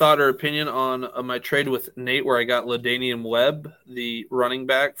have a thought or opinion on my trade with Nate where I got LaDainian Webb, the running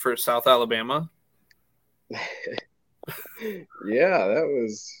back for South Alabama? Yeah,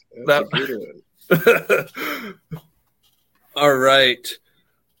 that's a good one. All right.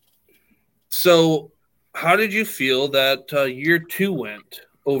 So how did you feel that year 2 went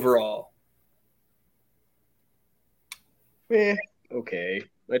overall? Okay.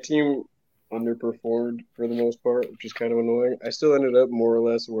 My team underperformed for the most part, which is kind of annoying. I still ended up more or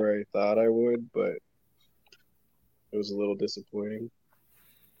less where I thought I would, but it was a little disappointing.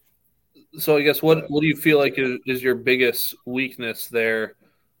 So I guess what do you feel like is your biggest weakness there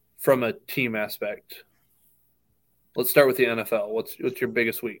from a team aspect? Let's start with the NFL. What's your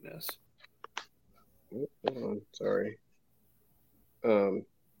biggest weakness? Hold on, sorry. Trying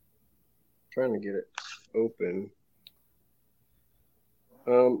to get it open.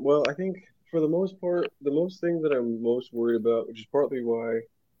 Well, I think for the most part, the most thing that I'm most worried about, which is partly why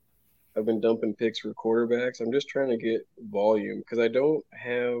I've been dumping picks for quarterbacks, I'm just trying to get volume because I don't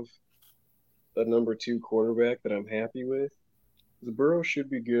have a number 2 quarterback that I'm happy with. The Burrow should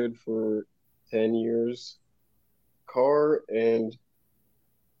be good for 10 years. Carr and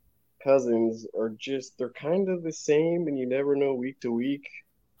Cousins are they're kind of the same, and you never know week to week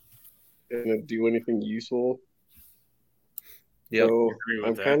and do anything useful. Yep, so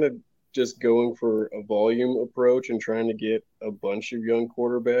I'm kind of just going for a volume approach and trying to get a bunch of young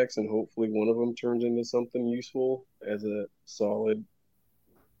quarterbacks, and hopefully one of them turns into something useful as a solid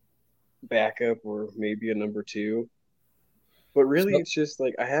backup or maybe a number 2. But really, it's just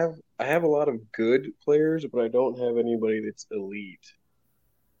like I have a lot of good players, but I don't have anybody that's elite.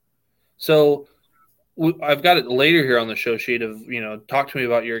 So I've got it later here on the show sheet of, talk to me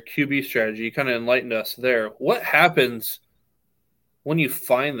about your QB strategy. You kind of enlightened us there. What happens when you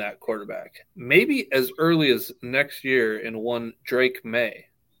find that quarterback, maybe as early as next year in one Drake May,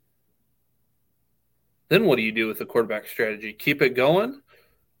 then what do you do with the quarterback strategy? Keep it going,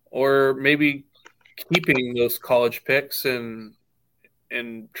 or maybe keeping those college picks and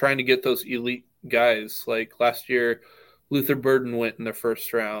trying to get those elite guys? Like last year, Luther Burden went in the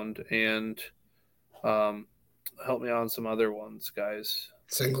first round, and help me on some other ones, guys.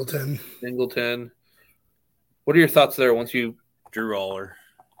 Singleton. What are your thoughts there? Once you Drew Aller.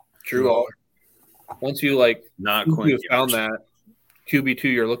 Once you Not you Quinn found Ewers. that QB2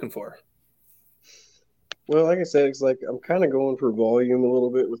 you're looking for. Well, like I said, it's like I'm kind of going for volume a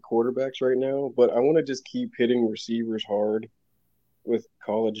little bit with quarterbacks right now, but I want to just keep hitting receivers hard with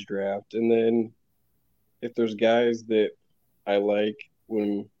college draft. And then if there's guys that I like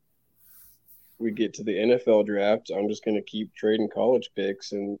when we get to the NFL draft, I'm just going to keep trading college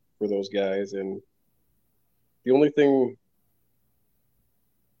picks and for those guys. And the only thing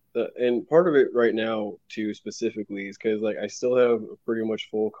and part of it right now too specifically is because I still have a pretty much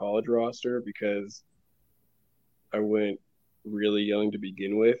full college roster because I went really young to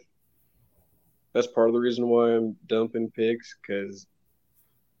begin with. That's part of the reason why I'm dumping picks, because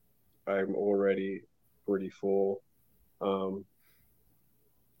I'm already pretty full. But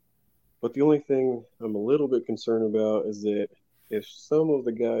the only thing I'm a little bit concerned about is that if some of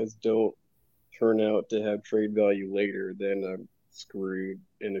the guys don't turn out to have trade value later, then I'm screwed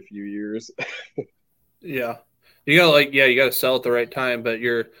in a few years. Yeah. You gotta sell at the right time, but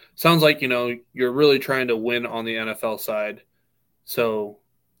sounds like you're really trying to win on the NFL side. So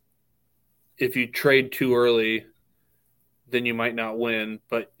if you trade too early, then you might not win.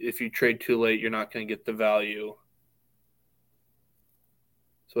 But if you trade too late, you're not going to get the value.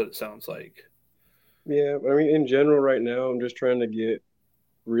 That's what it sounds like. Yeah, I mean, in general, right now, I'm just trying to get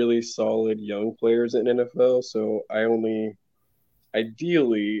really solid young players in NFL. So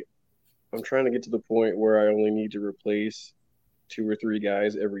ideally, I'm trying to get to the point where I only need to replace 2 or 3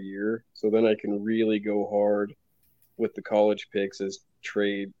 guys every year. So then I can really go hard with the college picks as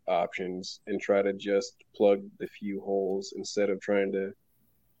trade options and try to just plug the few holes instead of trying to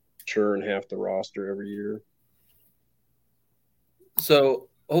churn half the roster every year. So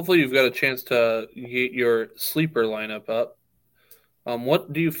hopefully you've got a chance to get your sleeper lineup up.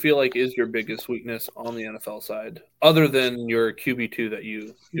 What do you feel like is your biggest weakness on the NFL side, other than your QB2 that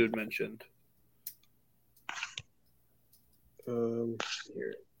you had mentioned?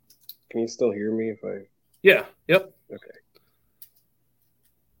 Here. Can you still hear me if I... Yeah. Yep. Okay.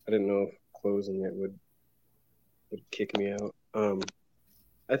 I didn't know if closing it would kick me out.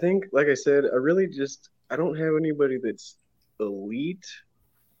 I think, like I said, I don't have anybody that's elite.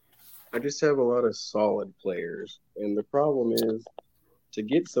 I just have a lot of solid players. And the problem is, to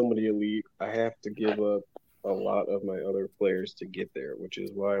get somebody elite, I have to give up a lot of my other players to get there, which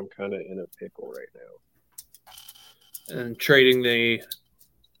is why I'm kind of in a pickle right now. And trading the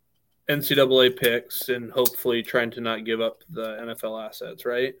NCAA picks and hopefully trying to not give up the NFL assets,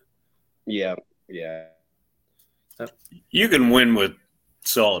 right? Yeah. You can win with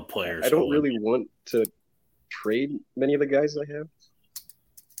solid players. I don't really want to trade many of the guys I have.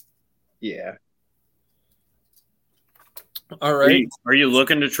 Yeah. All right. Are you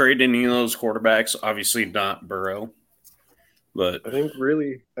looking to trade any of those quarterbacks? Obviously not Burrow, but I think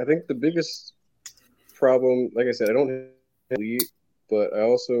the biggest problem, like I said, I don't have elite, but I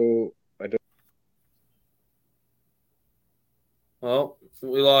don't. Well,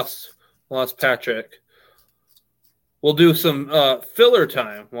 we lost Patrick. We'll do some filler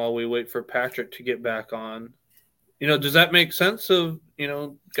time while we wait for Patrick to get back on. Does that make sense of,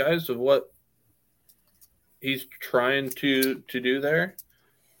 guys, of what he's trying to do there?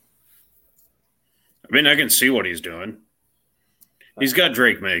 I mean, I can see what he's doing. He's got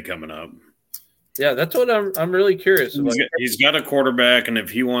Drake May coming up. Yeah, that's what I'm really curious about. He's got a quarterback, and if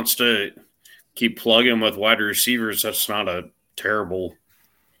he wants to keep plugging with wide receivers, that's not a terrible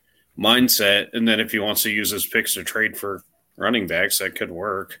mindset. And then if he wants to use his picks to trade for running backs, that could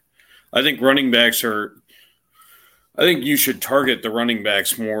work. I think you should target the running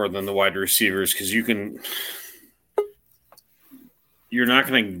backs more than the wide receivers, because you're not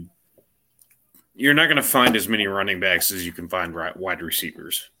going to find as many running backs as you can find wide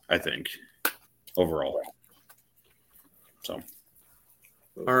receivers, I think, overall. So,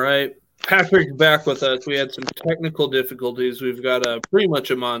 all right. Patrick's back with us. We had some technical difficulties. We've got pretty much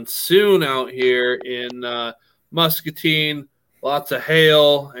a monsoon out here in Muscatine. Lots of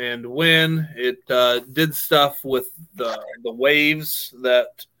hail and wind. It did stuff with the waves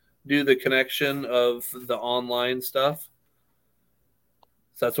that do the connection of the online stuff.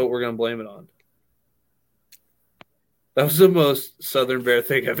 So that's what we're going to blame it on. That was the most Southern Bear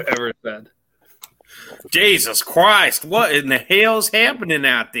thing I've ever said. Jesus Christ, what in the hell's happening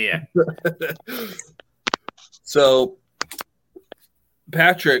out there? So,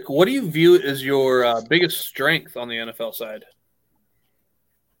 Patrick, what do you view as your biggest strength on the NFL side?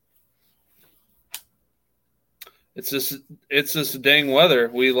 It's this dang weather.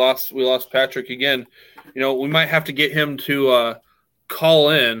 We lost Patrick again. You know, we might have to get him to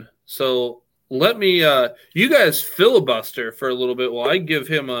call in. So let me you guys filibuster for a little bit while I give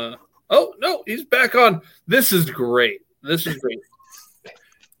him a. Oh no, he's back on. This is great.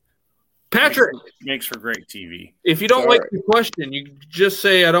 Patrick Makes for great TV. if you don't like the question, you just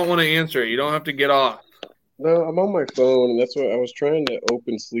say I don't want to answer it. You don't have to get off. No, I'm on my phone, and that's what I was trying to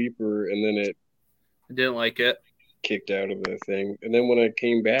open Sleeper, and then it I didn't like it. kicked out of the thing. And then when I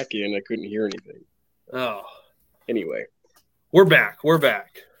came back in, I couldn't hear anything. Oh, Anyway, we're back.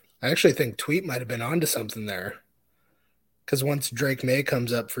 I actually think Tweet might have been onto something there. Because once Drake May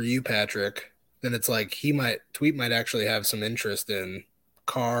comes up for you, Patrick, then it's like Tweet might actually have some interest in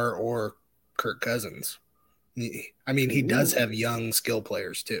Carr or Kirk Cousins. I mean, he does have young skill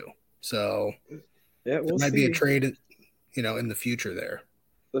players too. So yeah, it we'll might be a see. trade, in the future there.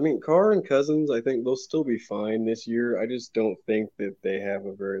 I mean, Carr and Cousins, I think they'll still be fine this year. I just don't think that they have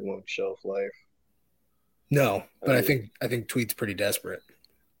a very long shelf life. No, but I think Tweet's pretty desperate.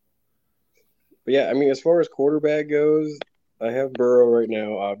 But yeah, I mean, as far as quarterback goes, I have Burrow right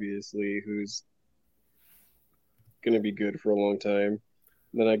now, obviously, who's going to be good for a long time.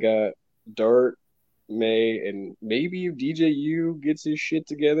 Then I got Dart, May, and maybe if DJU gets his shit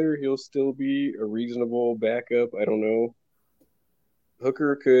together, he'll still be a reasonable backup. I don't know.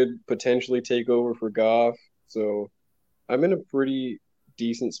 Hooker could potentially take over for Goff. So I'm in a pretty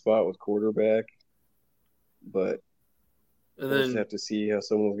decent spot with quarterback. But And we'll just then have to see how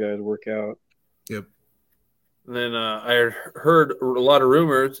some of those guys work out. Yep. I heard a lot of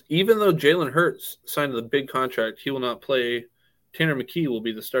rumors. Even though Jalen Hurts signed the big contract, he will not play. Tanner McKee will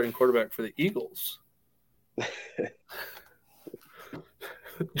be the starting quarterback for the Eagles.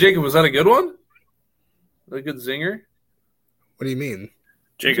 Jacob, was that a good one? A good zinger? What do you mean?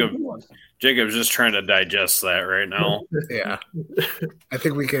 Jacob's just trying to digest that right now. Yeah. I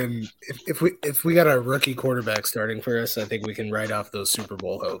think we can if we got our rookie quarterback starting for us, I think we can write off those Super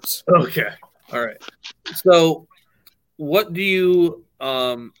Bowl hopes. Okay. All right. So what do you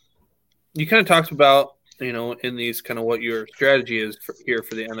you kind of talked about, in these kind of what your strategy is here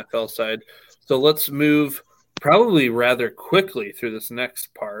for the NFL side. So let's move probably rather quickly through this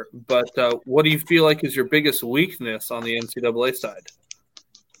next part. But what do you feel like is your biggest weakness on the NCAA side?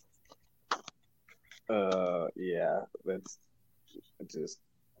 Yeah, that's just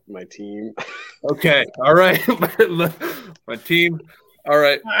my team. Okay. All right. My team. All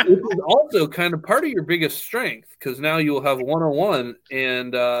right. Which is also kind of part of your biggest strength because now you'll have 101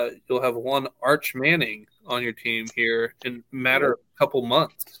 and you'll have one Arch Manning on your team here in a matter of a couple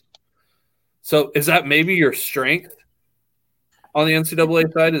months. So is that maybe your strength on the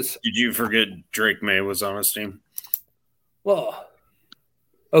NCAA side? Did you forget Drake May was on his team? Well,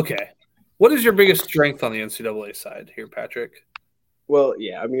 okay. What is your biggest strength on the NCAA side here, Patrick? Well,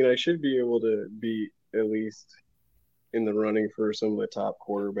 yeah, I mean, I should be able to be at least in the running for some of the top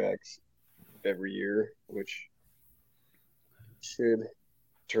quarterbacks every year, which should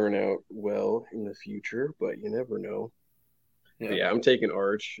turn out well in the future, but you never know. Yeah, I'm taking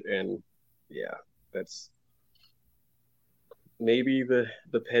Arch, and yeah, that's maybe the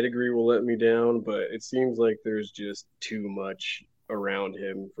pedigree will let me down, but it seems like there's just too much around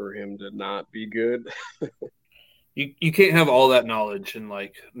him for him to not be good. You can't have all that knowledge and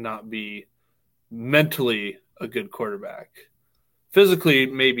not be mentally a good quarterback. Physically,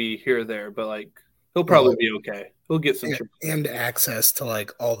 maybe here or there, but he'll probably be okay. He'll get some and access to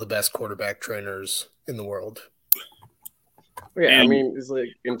all the best quarterback trainers in the world. Yeah, I mean, his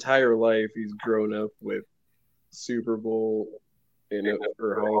entire life he's grown up with Super Bowl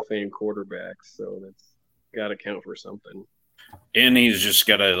or Hall of Fame quarterbacks, so that's got to count for something. And he's just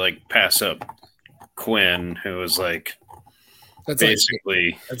got to pass up Quinn, who was that's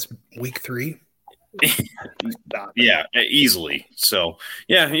basically that's week 3. Yeah, easily. So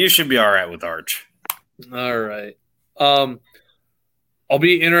yeah, you should be all right with Arch. All right. I'll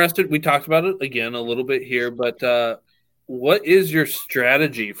be interested. We talked about it again a little bit here, but what is your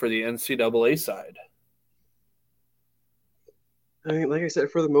strategy for the NCAA side? I mean, like I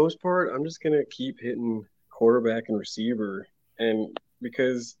said, for the most part, I'm just gonna keep hitting quarterback and receiver, and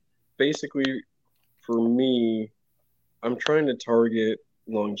because basically for me, I'm trying to target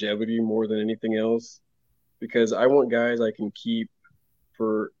longevity more than anything else because I want guys I can keep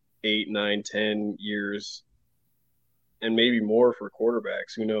for 8, 9, 10 years and maybe more for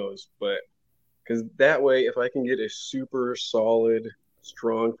quarterbacks. Who knows? But because that way, if I can get a super solid,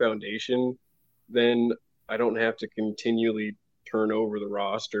 strong foundation, then I don't have to continually turn over the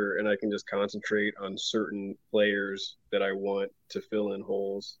roster, and I can just concentrate on certain players that I want to fill in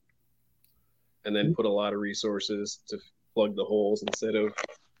holes, and then put a lot of resources to plug the holes instead of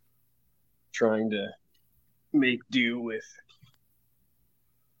trying to make do with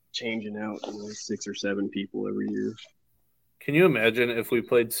changing out 6 or 7 people every year. Can you imagine if we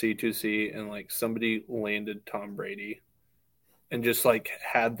played C2C and like somebody landed Tom Brady and just like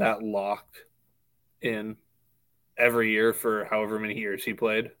had that locked in every year for however many years he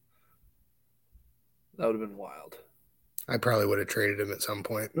played? That would have been wild. I probably would have traded him at some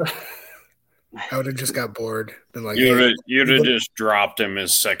point. I would have just got bored. Been like, you'd have just dropped him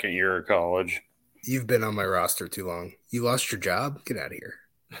his second year of college. You've been on my roster too long. You lost your job? Get out of here.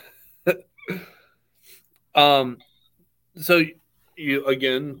 So you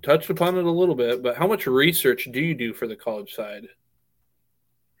again touched upon it a little bit, but how much research do you do for the college side?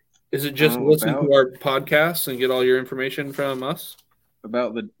 Is it just listen to our podcasts and get all your information from us?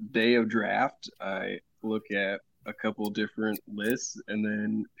 About the day of draft, I look at a couple different lists and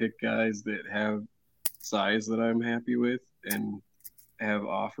then pick guys that have size that I'm happy with and have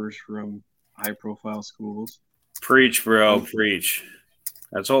offers from high-profile schools. Preach, bro, preach.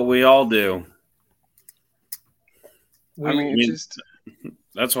 That's what we all do.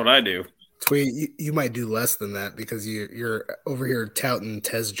 That's what I do. Tweet, you might do less than that because you're over here touting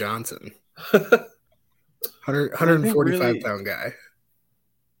Tez Johnson. 145-pound guy.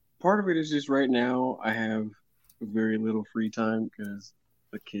 Part of it is just right now I have very little free time because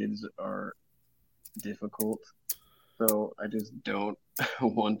the kids are difficult. So I just don't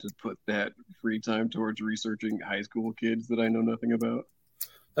want to put that free time towards researching high school kids that I know nothing about.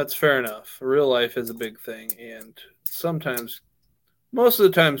 That's fair enough. Real life is a big thing, and sometimes, most of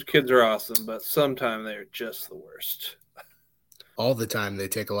the times, kids are awesome, but sometimes they're just the worst. All the time, they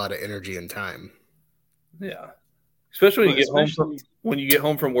take a lot of energy and time. Yeah, especially when you get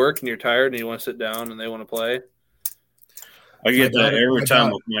home from work and you're tired and you want to sit down and they want to play. I get that every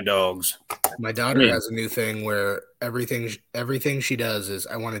time with my dogs. My daughter has a new thing where everything she does is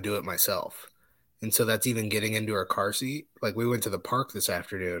I want to do it myself. And so that's even getting into her car seat. Like we went to the park this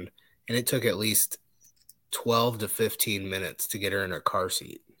afternoon and it took at least 12 to 15 minutes to get her in her car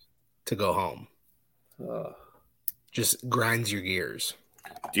seat to go home. Just grinds your gears.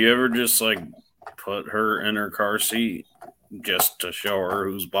 Do you ever just like put her in her car seat just to show her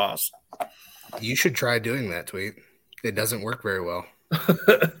who's boss? You should try doing that, Tweet. It doesn't work very well.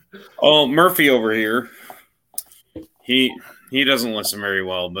 Oh, Murphy over here. He doesn't listen very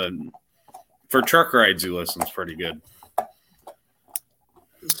well, but for truck rides, he listens pretty good.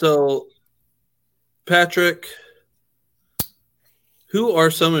 So, Patrick, who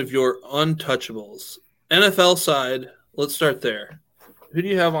are some of your untouchables? NFL side, let's start there. Who do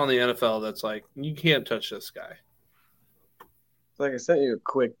you have on the NFL that's like, you can't touch this guy? Like I sent you a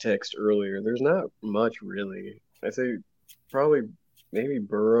quick text earlier. There's not much really. I'd say probably maybe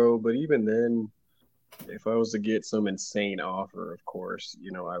Burrow, but even then, if I was to get some insane offer, of course,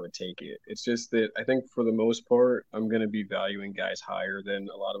 I would take it. It's just that I think for the most part, I'm going to be valuing guys higher than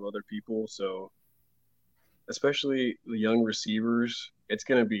a lot of other people. So especially the young receivers, it's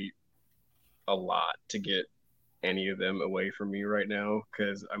going to be a lot to get any of them away from me right now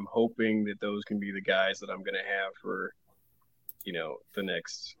because I'm hoping that those can be the guys that I'm going to have for, the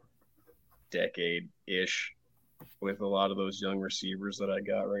next decade-ish with a lot of those young receivers that I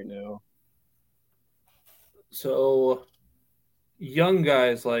got right now. So, young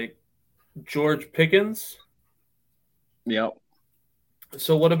guys like George Pickens. Yep.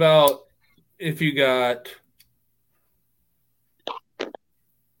 So, what about if you got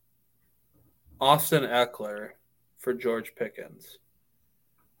Austin Eckler for George Pickens?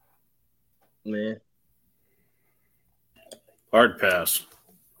 Meh. Hard pass.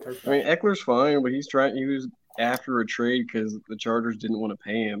 I mean, Eckler's fine, but he was after a trade because the Chargers didn't want to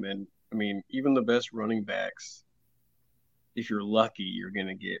pay him. And, I mean, even the best running backs, if you're lucky, you're going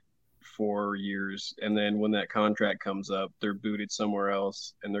to get 4 years. And then when that contract comes up, they're booted somewhere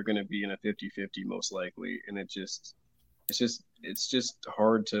else, and they're going to be in a 50-50 most likely. And it's just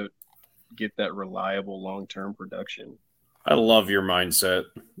hard to get that reliable long-term production. I love your mindset.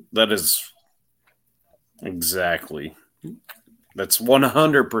 That is exactly. That's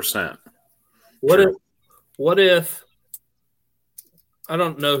 100%. What if I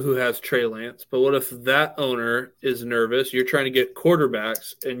don't know who has Trey Lance, but what if that owner is nervous? You're trying to get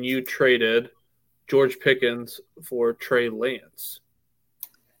quarterbacks and you traded George Pickens for Trey Lance.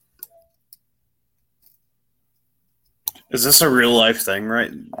 Is this a real life thing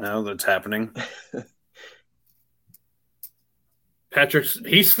right now that's happening?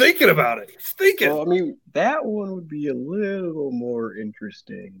 He's thinking about it. He's thinking. Well, I mean, that one would be a little more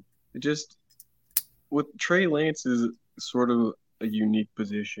interesting. Just with Trey Lance is sort of a unique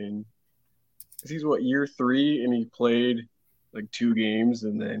position. He's year 3, and he played like 2 games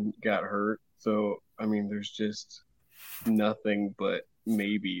and then got hurt. So, I mean, there's just nothing but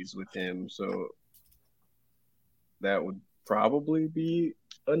maybes with him. So that would probably be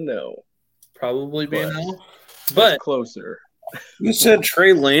a no. Probably be a no. But closer. You said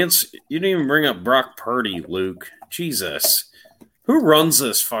Trey Lance. You didn't even bring up Brock Purdy, Luke. Jesus. Who runs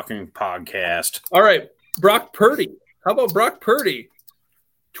this fucking podcast? All right, Brock Purdy. How about Brock Purdy?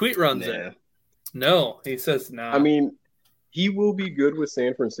 Tweet runs it. No, he says no. I mean, he will be good with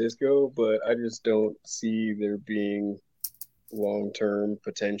San Francisco, but I just don't see there being long-term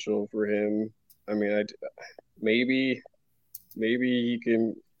potential for him. I mean, maybe he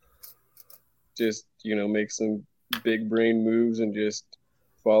can just, make some big brain moves and just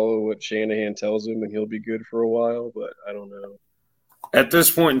follow what Shanahan tells him, and he'll be good for a while, but I don't know. At this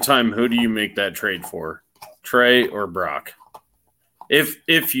point in time, who do you make that trade for? Trey or Brock?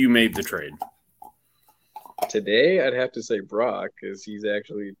 If you made the trade. Today, I'd have to say Brock because he's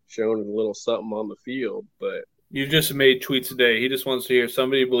actually shown a little something on the field. But you just made tweets today. He just wants to hear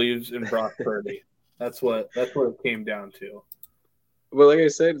somebody believes in Brock Purdy. That's what it came down to. Well, like I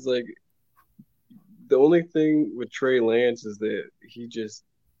said, it's like the only thing with Trey Lance is that he just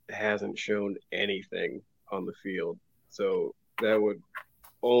hasn't shown anything on the field. So that would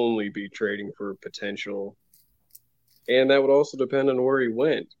only be trading for potential. And that would also depend on where he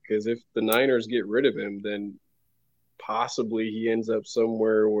went, because if the Niners get rid of him, then possibly he ends up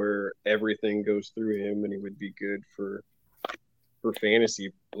somewhere where everything goes through him and he would be good for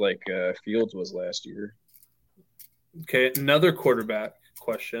fantasy like Fields was last year. Okay, another quarterback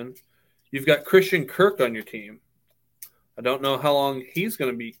question. You've got Christian Kirk on your team. I don't know how long he's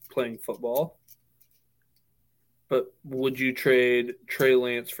going to be playing football, but would you trade Trey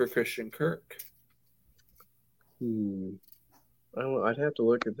Lance for Christian Kirk? I don't know. I'd have to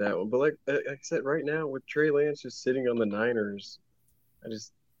look at that one. But like I said, right now with Trey Lance just sitting on the Niners, it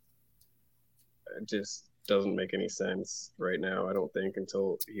just doesn't make any sense right now, I don't think,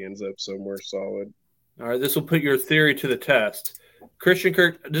 until he ends up somewhere solid. All right, this will put your theory to the test. Christian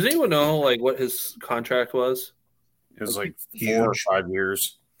Kirk, does anyone know what his contract was? It was 4 or 5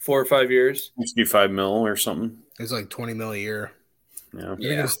 years. 4 or 5 years? 65 mil or something. It was like 20 mil a year. Yeah.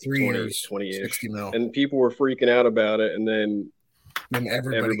 It was 3 years, 20-ish. 60 mil. And people were freaking out about it, and then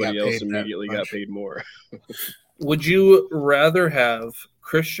everybody else immediately got paid more. Would you rather have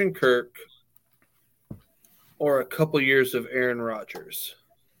Christian Kirk or a couple years of Aaron Rodgers?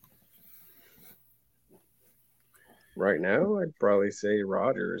 Right now, I'd probably say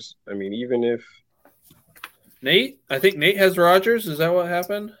Rodgers. I mean, even if Nate, I think Nate has Rodgers. Is that what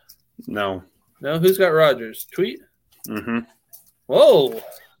happened? No. No, who's got Rodgers? Tweet? Mm-hmm. Whoa.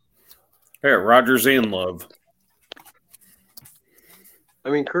 Here, Rodgers and Love. I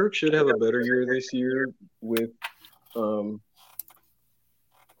mean, Kirk should have a better year this year with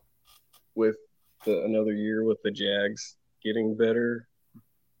another year with the Jags getting better,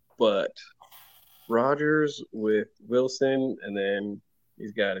 but Rodgers with Wilson, and then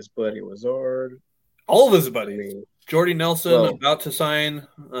he's got his buddy Lazard. All of his buddies. Jordy Nelson about to sign.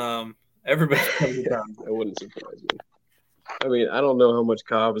 Everybody comes down. That wouldn't surprise me. I mean, I don't know how much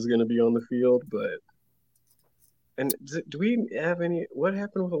Cobb is going to be on the field, but do we have any? What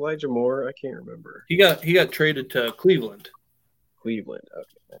happened with Elijah Moore? I can't remember. He got traded to Cleveland. Cleveland.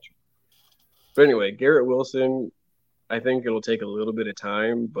 Okay, that's right. But anyway, Garrett Wilson, I think it'll take a little bit of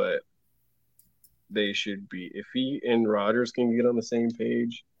time, but they should be. If he and Rodgers can get on the same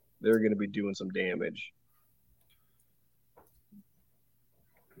page, they're going to be doing some damage.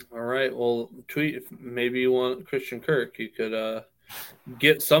 All right. Well, tweet if maybe you want Christian Kirk. You could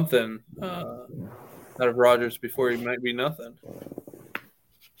get something out of Rodgers before he might be nothing.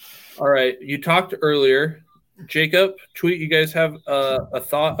 All right. You talked earlier, Jacob. Tweet. You guys have a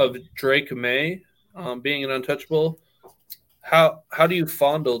thought of Drake May being an untouchable. How do you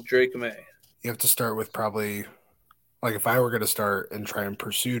fondle Drake May? You have to start with probably, if I were going to start and try and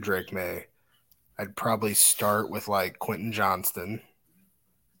pursue Drake May, I'd probably start with Quentin Johnston.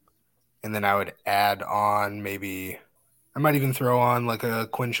 And then I would add on I might even throw on a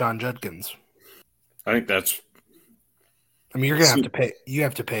Quinshon Judkins. I think that's. I mean, you're going to have to pay. You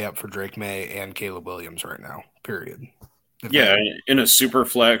have to pay up for Drake May and Caleb Williams right now, period. Yeah, in a super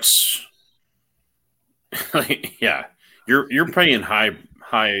flex. Yeah, you're paying high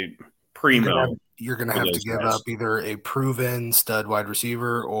primo. you're going to have to give up either a proven stud wide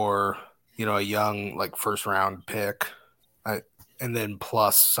receiver or, a young, like, first-round pick, and then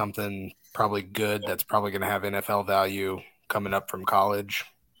plus something probably good that's probably going to have NFL value coming up from college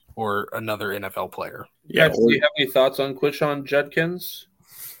or another NFL player. Yeah. Do you have any thoughts on Quishon Judkins?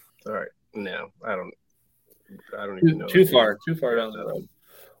 All right. No, I don't even know. Too far down the road.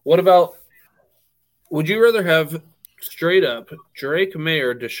 What about, would you rather have straight up Drake May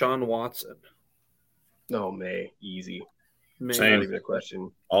or Deshaun Watson? No, May. Easy. May. Same. Not even a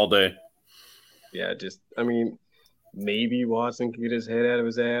question. All day. Yeah, maybe Watson could get his head out of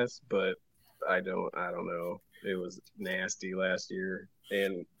his ass, but I don't know. It was nasty last year,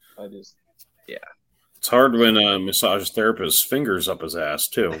 and it's hard when a massage therapist's fingers up his ass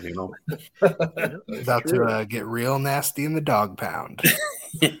too. About to get real nasty in the dog pound.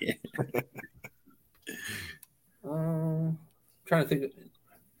 Trying to think.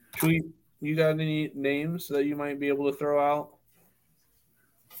 You got any names that you might be able to throw out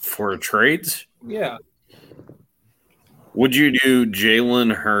for trades? Yeah. Would you do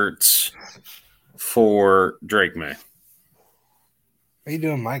Jalen Hurts for Drake May? What are you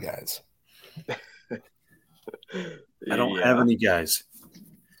doing, my guys? I don't have any guys.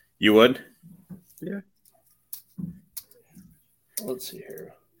 You would? Yeah. Let's see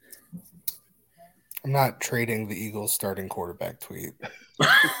here. I'm not trading the Eagles starting quarterback Tweet.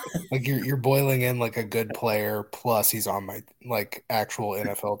 Like you're boiling in like a good player, plus he's on my like actual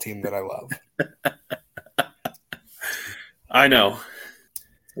NFL team that I love. I know.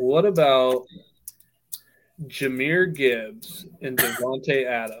 What about Jahmyr Gibbs and Devontae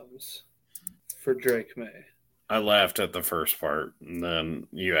Adams for Drake May? I laughed at the first part, and then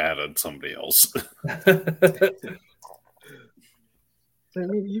you added somebody else. I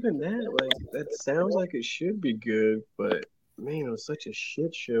mean, even that sounds like it should be good, but man, it was such a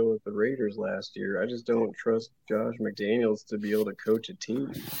shit show with the Raiders last year. I just don't trust Josh McDaniels to be able to coach a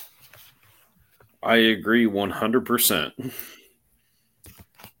team. I agree 100%.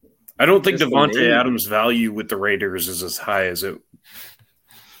 I don't think Devontae Adams' value with the Raiders is as high as it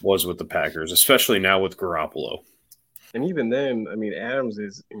was with the Packers, especially now with Garoppolo. And even then, I mean, Adams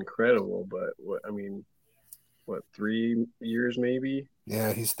is incredible, but 3 years maybe?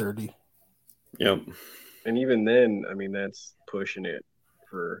 Yeah, he's 30. Yep. And even then, I mean, that's pushing it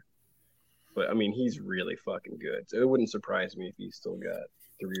but I mean, he's really fucking good. So it wouldn't surprise me if he's still got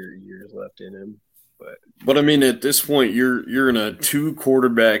 3 years left in him. But I mean, at this point, you're in a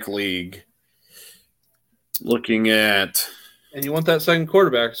 2-quarterback league looking at. And you want that second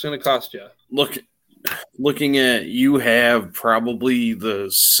quarterback, it's going to cost you. Looking at, you have probably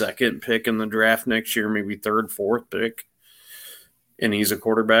the second pick in the draft next year, maybe third, fourth pick, and he's a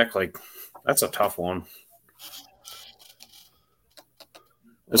quarterback. Like, that's a tough one.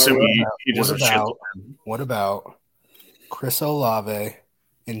 Assuming he doesn't shit. What about Chris Olave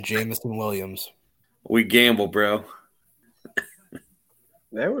and Jameson Williams? We gamble, bro.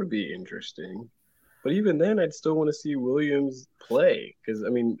 That would be interesting. But even then, I'd still want to see Williams play. Because, I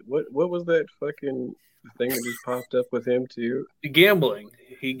mean, what was that fucking thing that just popped up with him, too? Gambling.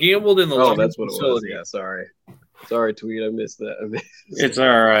 He gambled in the that's what facility. It was. Yeah, sorry. Sorry, Tweet. I missed that. It's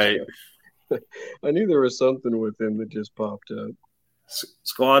all right. I knew there was something with him that just popped up.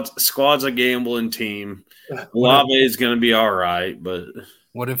 Squad's a gambling team. Olave is going to be all right, but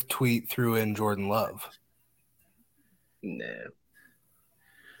what if Tweet threw in Jordan Love? Nah.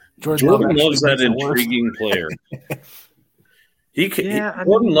 Jordan Love's that intriguing player.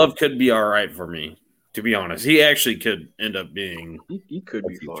 Jordan Love could be all right for me, to be honest. He actually could end up being. He could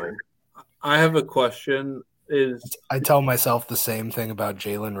be fine. I have a question. I tell myself the same thing about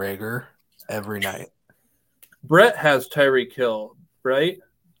Jalen Reagor every night. Brett has Tyreek Hill, right?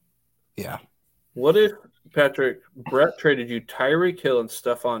 Yeah. What if, Patrick, Brett traded you Tyreek Hill and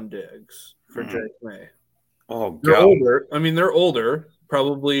Stephon Diggs for Drake May? Oh, God. They're older. I mean, they're older.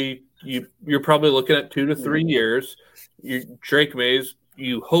 Probably you're probably looking at 2 to 3 years. Drake May's,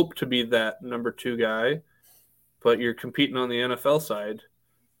 you hope to be that number 2 guy, but you're competing on the NFL side.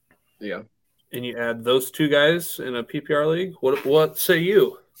 Yeah. And you add those 2 guys in a PPR league. What say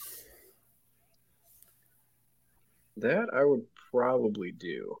you? That I would probably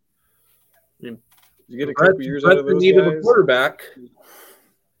do. I mean, you get a couple years out of those guys. A quarterback.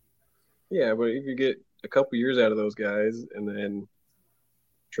 Yeah, but if you get a couple years out of those guys and then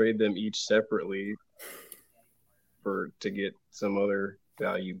trade them each separately to get some other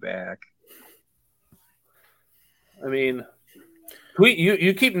value back. I mean, Tweet,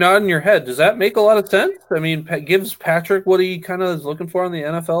 you keep nodding your head. Does that make a lot of sense? I mean, gives Patrick what he kind of is looking for on the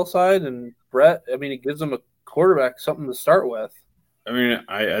NFL side, and Brett, I mean, it gives him a quarterback something to start with. I mean,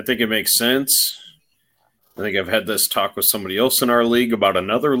 I think it makes sense. I think I've had this talk with somebody else in our league about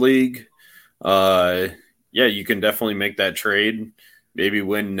another league. Yeah, you can definitely make that trade, maybe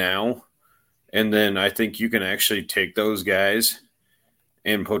win now. And then I think you can actually take those guys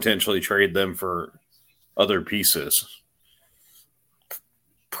and potentially trade them for other pieces.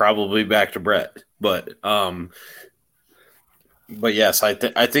 Probably back to Brett. But yes, I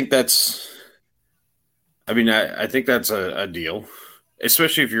think that's I think that's a deal,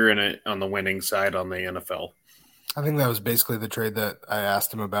 especially if you're in it on the winning side on the NFL. I think that was basically the trade that I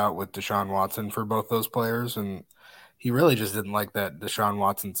asked him about with Deshaun Watson for both those players, and he really just didn't like that Deshaun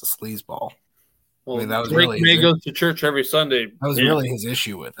Watson's a sleazeball. Well, I mean, that was Drake really May goes to church every Sunday. That was really his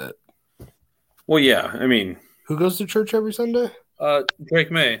issue with it. Well, yeah, I mean, who goes to church every Sunday?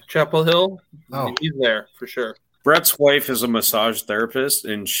 Drake May, Chapel Hill. Oh, he's there for sure. Brett's wife is a massage therapist,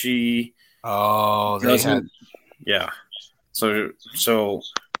 and she yeah. So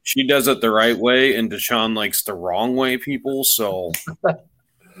she does it the right way, and Deshaun likes the wrong way people. So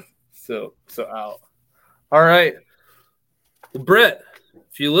out. All right, well, Brett,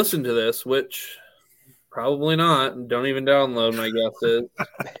 if you listen to this, which probably not, don't even download. My guess is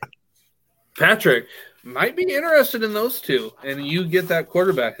Patrick might be interested in those two, and you get that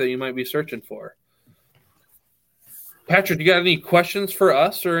quarterback that you might be searching for. Patrick, you got any questions for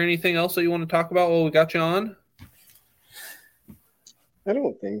us or anything else that you want to talk about while we got you on? I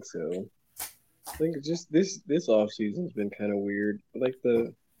don't think so. I think just this offseason's been kind of weird. Like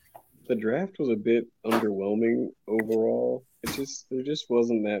the draft was a bit underwhelming overall. There just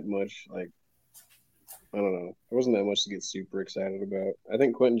wasn't that much, like, I don't know. There wasn't that much to get super excited about. I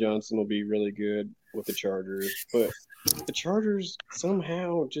think Quentin Johnson will be really good with the Chargers, but the Chargers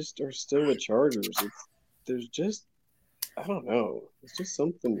somehow just are still the Chargers. There's just, I don't know. It's just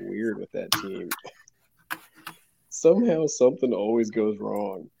something weird with that team. Somehow something always goes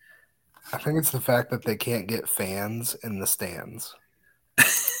wrong. I think it's the fact that they can't get fans in the stands.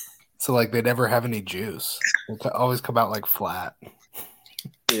 So, like, they never have any juice. They always come out, like, flat.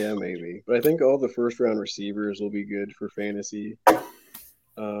 Yeah, maybe. But I think all the first-round receivers will be good for fantasy.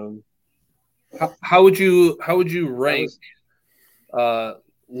 How would you rank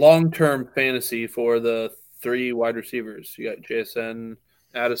long-term fantasy for the three wide receivers? You got JSN,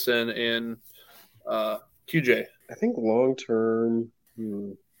 Addison, and QJ. I think long-term,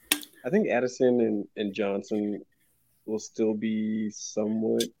 I think Addison and Johnson will still be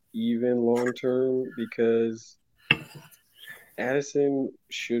somewhat even long-term because Addison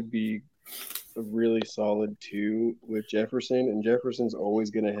should be a really solid 2 with Jefferson, and Jefferson's always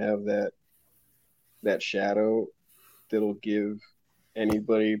going to have that shadow that'll give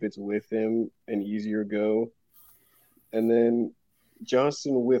anybody that's with him an easier go. And then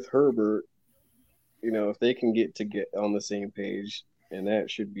Johnson with Herbert, if they can get on the same page, and that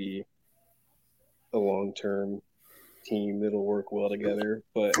should be a long-term team that'll work well together.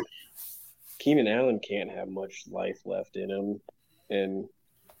 But Keenan Allen can't have much life left in him, and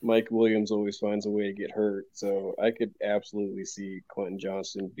Mike Williams always finds a way to get hurt. So I could absolutely see Quentin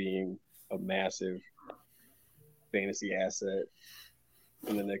Johnson being a massive fantasy asset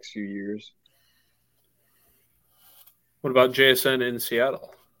in the next few years. What about JSN in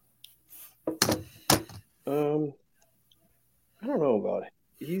Seattle? I don't know about it.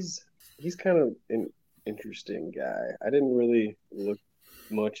 He's kind of an interesting guy. I didn't really look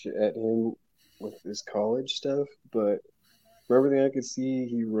much at him with his college stuff, but from everything I could see,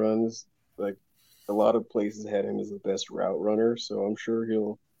 he runs, like, a lot of places had him as the best route runner, so I'm sure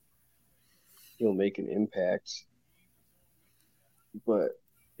he'll make an impact. But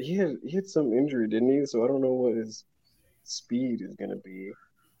he had some injury, didn't he? So I don't know what his speed is going to be.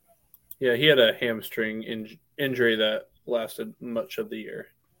 Yeah, he had a hamstring injury that lasted much of the year.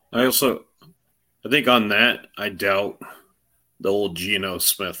 I think on that, I doubt the old Geno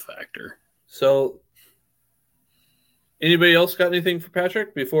Smith factor. So, anybody else got anything for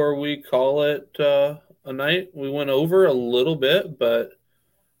Patrick before we call it a night? We went over a little bit, but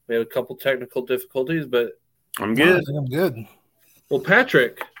we had a couple technical difficulties, but I'm good. I'm good. Well,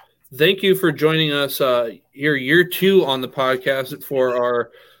 Patrick, thank you for joining us here, year 2 on the podcast for our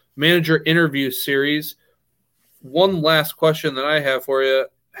manager interview series. One last question that I have for you.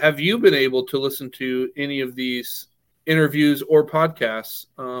 Have you been able to listen to any of these interviews or podcasts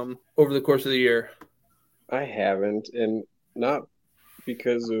over the course of the year? I haven't, and not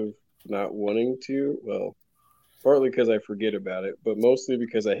because of not wanting to. Well, partly because I forget about it, but mostly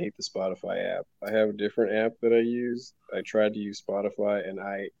because I hate the Spotify app. I have a different app that I use. I tried to use Spotify, and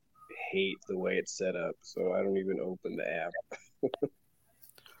I hate the way it's set up, so I don't even open the app.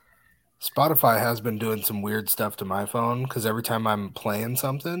 Spotify has been doing some weird stuff to my phone because every time I'm playing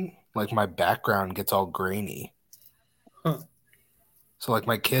something, like my background gets all grainy. Huh. So like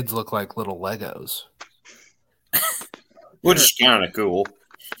my kids look like little Legos. Which is kind of cool.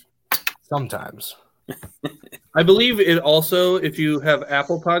 Sometimes. I believe it also, if you have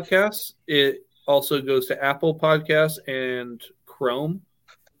Apple Podcasts, it also goes to Apple Podcasts and Chrome.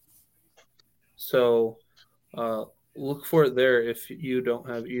 So look for it there if you don't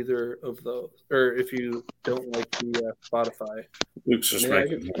have either of those, or if you don't like the Spotify. Luke's just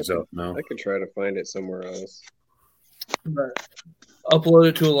making things up now. I could try to find it somewhere else. But upload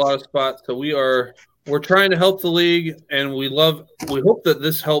it to a lot of spots. So we're trying to help the league, and we hope that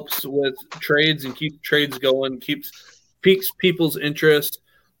this helps with trades and keep trades going, piques people's interest.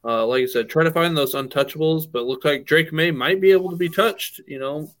 Like I said, try to find those untouchables, but it looks like Drake May might be able to be touched,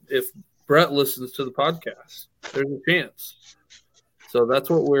 if Brett listens to the podcast. There's a chance. So that's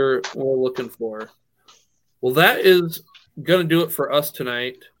what we're looking for. Well, that is going to do it for us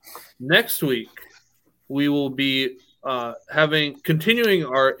tonight. Next week, we will be continuing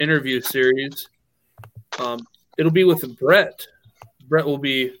our interview series. It'll be with Brett. Brett will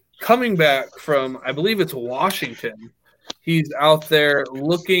be coming back from, I believe it's Washington. He's out there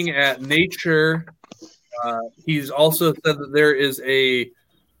looking at nature. He's also said that there is a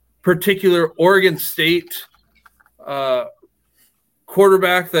particular Oregon State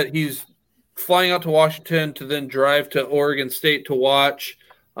quarterback that he's flying out to Washington to then drive to Oregon State to watch.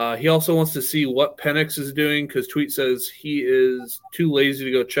 He also wants to see what Penix is doing because Tweet says he is too lazy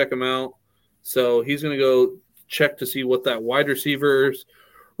to go check him out. So he's going to go check to see what that wide receivers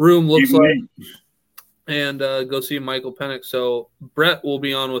room looks like and go see Michael Penix. So Brett will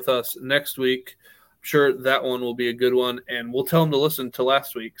be on with us next week. I'm sure that one will be a good one, and we'll tell him to listen to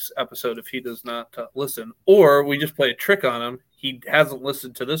last week's episode if he does not listen. Or we just play a trick on him. He hasn't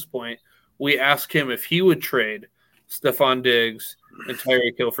listened to this point. We ask him if he would trade Stephon Diggs and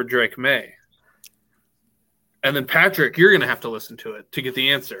Tyreek Hill for Drake May. And then, Patrick, you're going to have to listen to it to get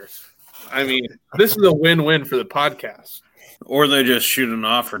the answer. I mean, this is a win-win for the podcast. Or they just shoot an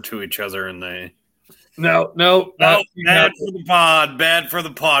offer to each other and they... No. Bad for the pod. Bad for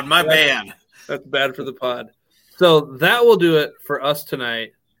the pod. My bad. That's bad for the pod. So that will do it for us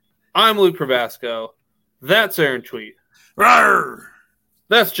tonight. I'm Luke Probasco. That's Aaron Tweet. Rawr!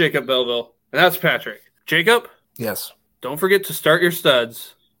 That's Jacob Belleville. And that's Patrick. Jacob? Yes. Don't forget to start your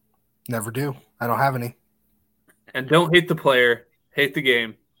studs. Never do. I don't have any. And don't hate the player. Hate the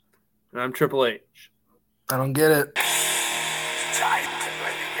game. And I'm Triple H. I don't get it. Time to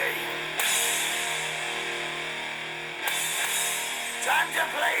play the game. Time to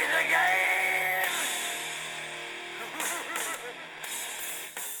play the game.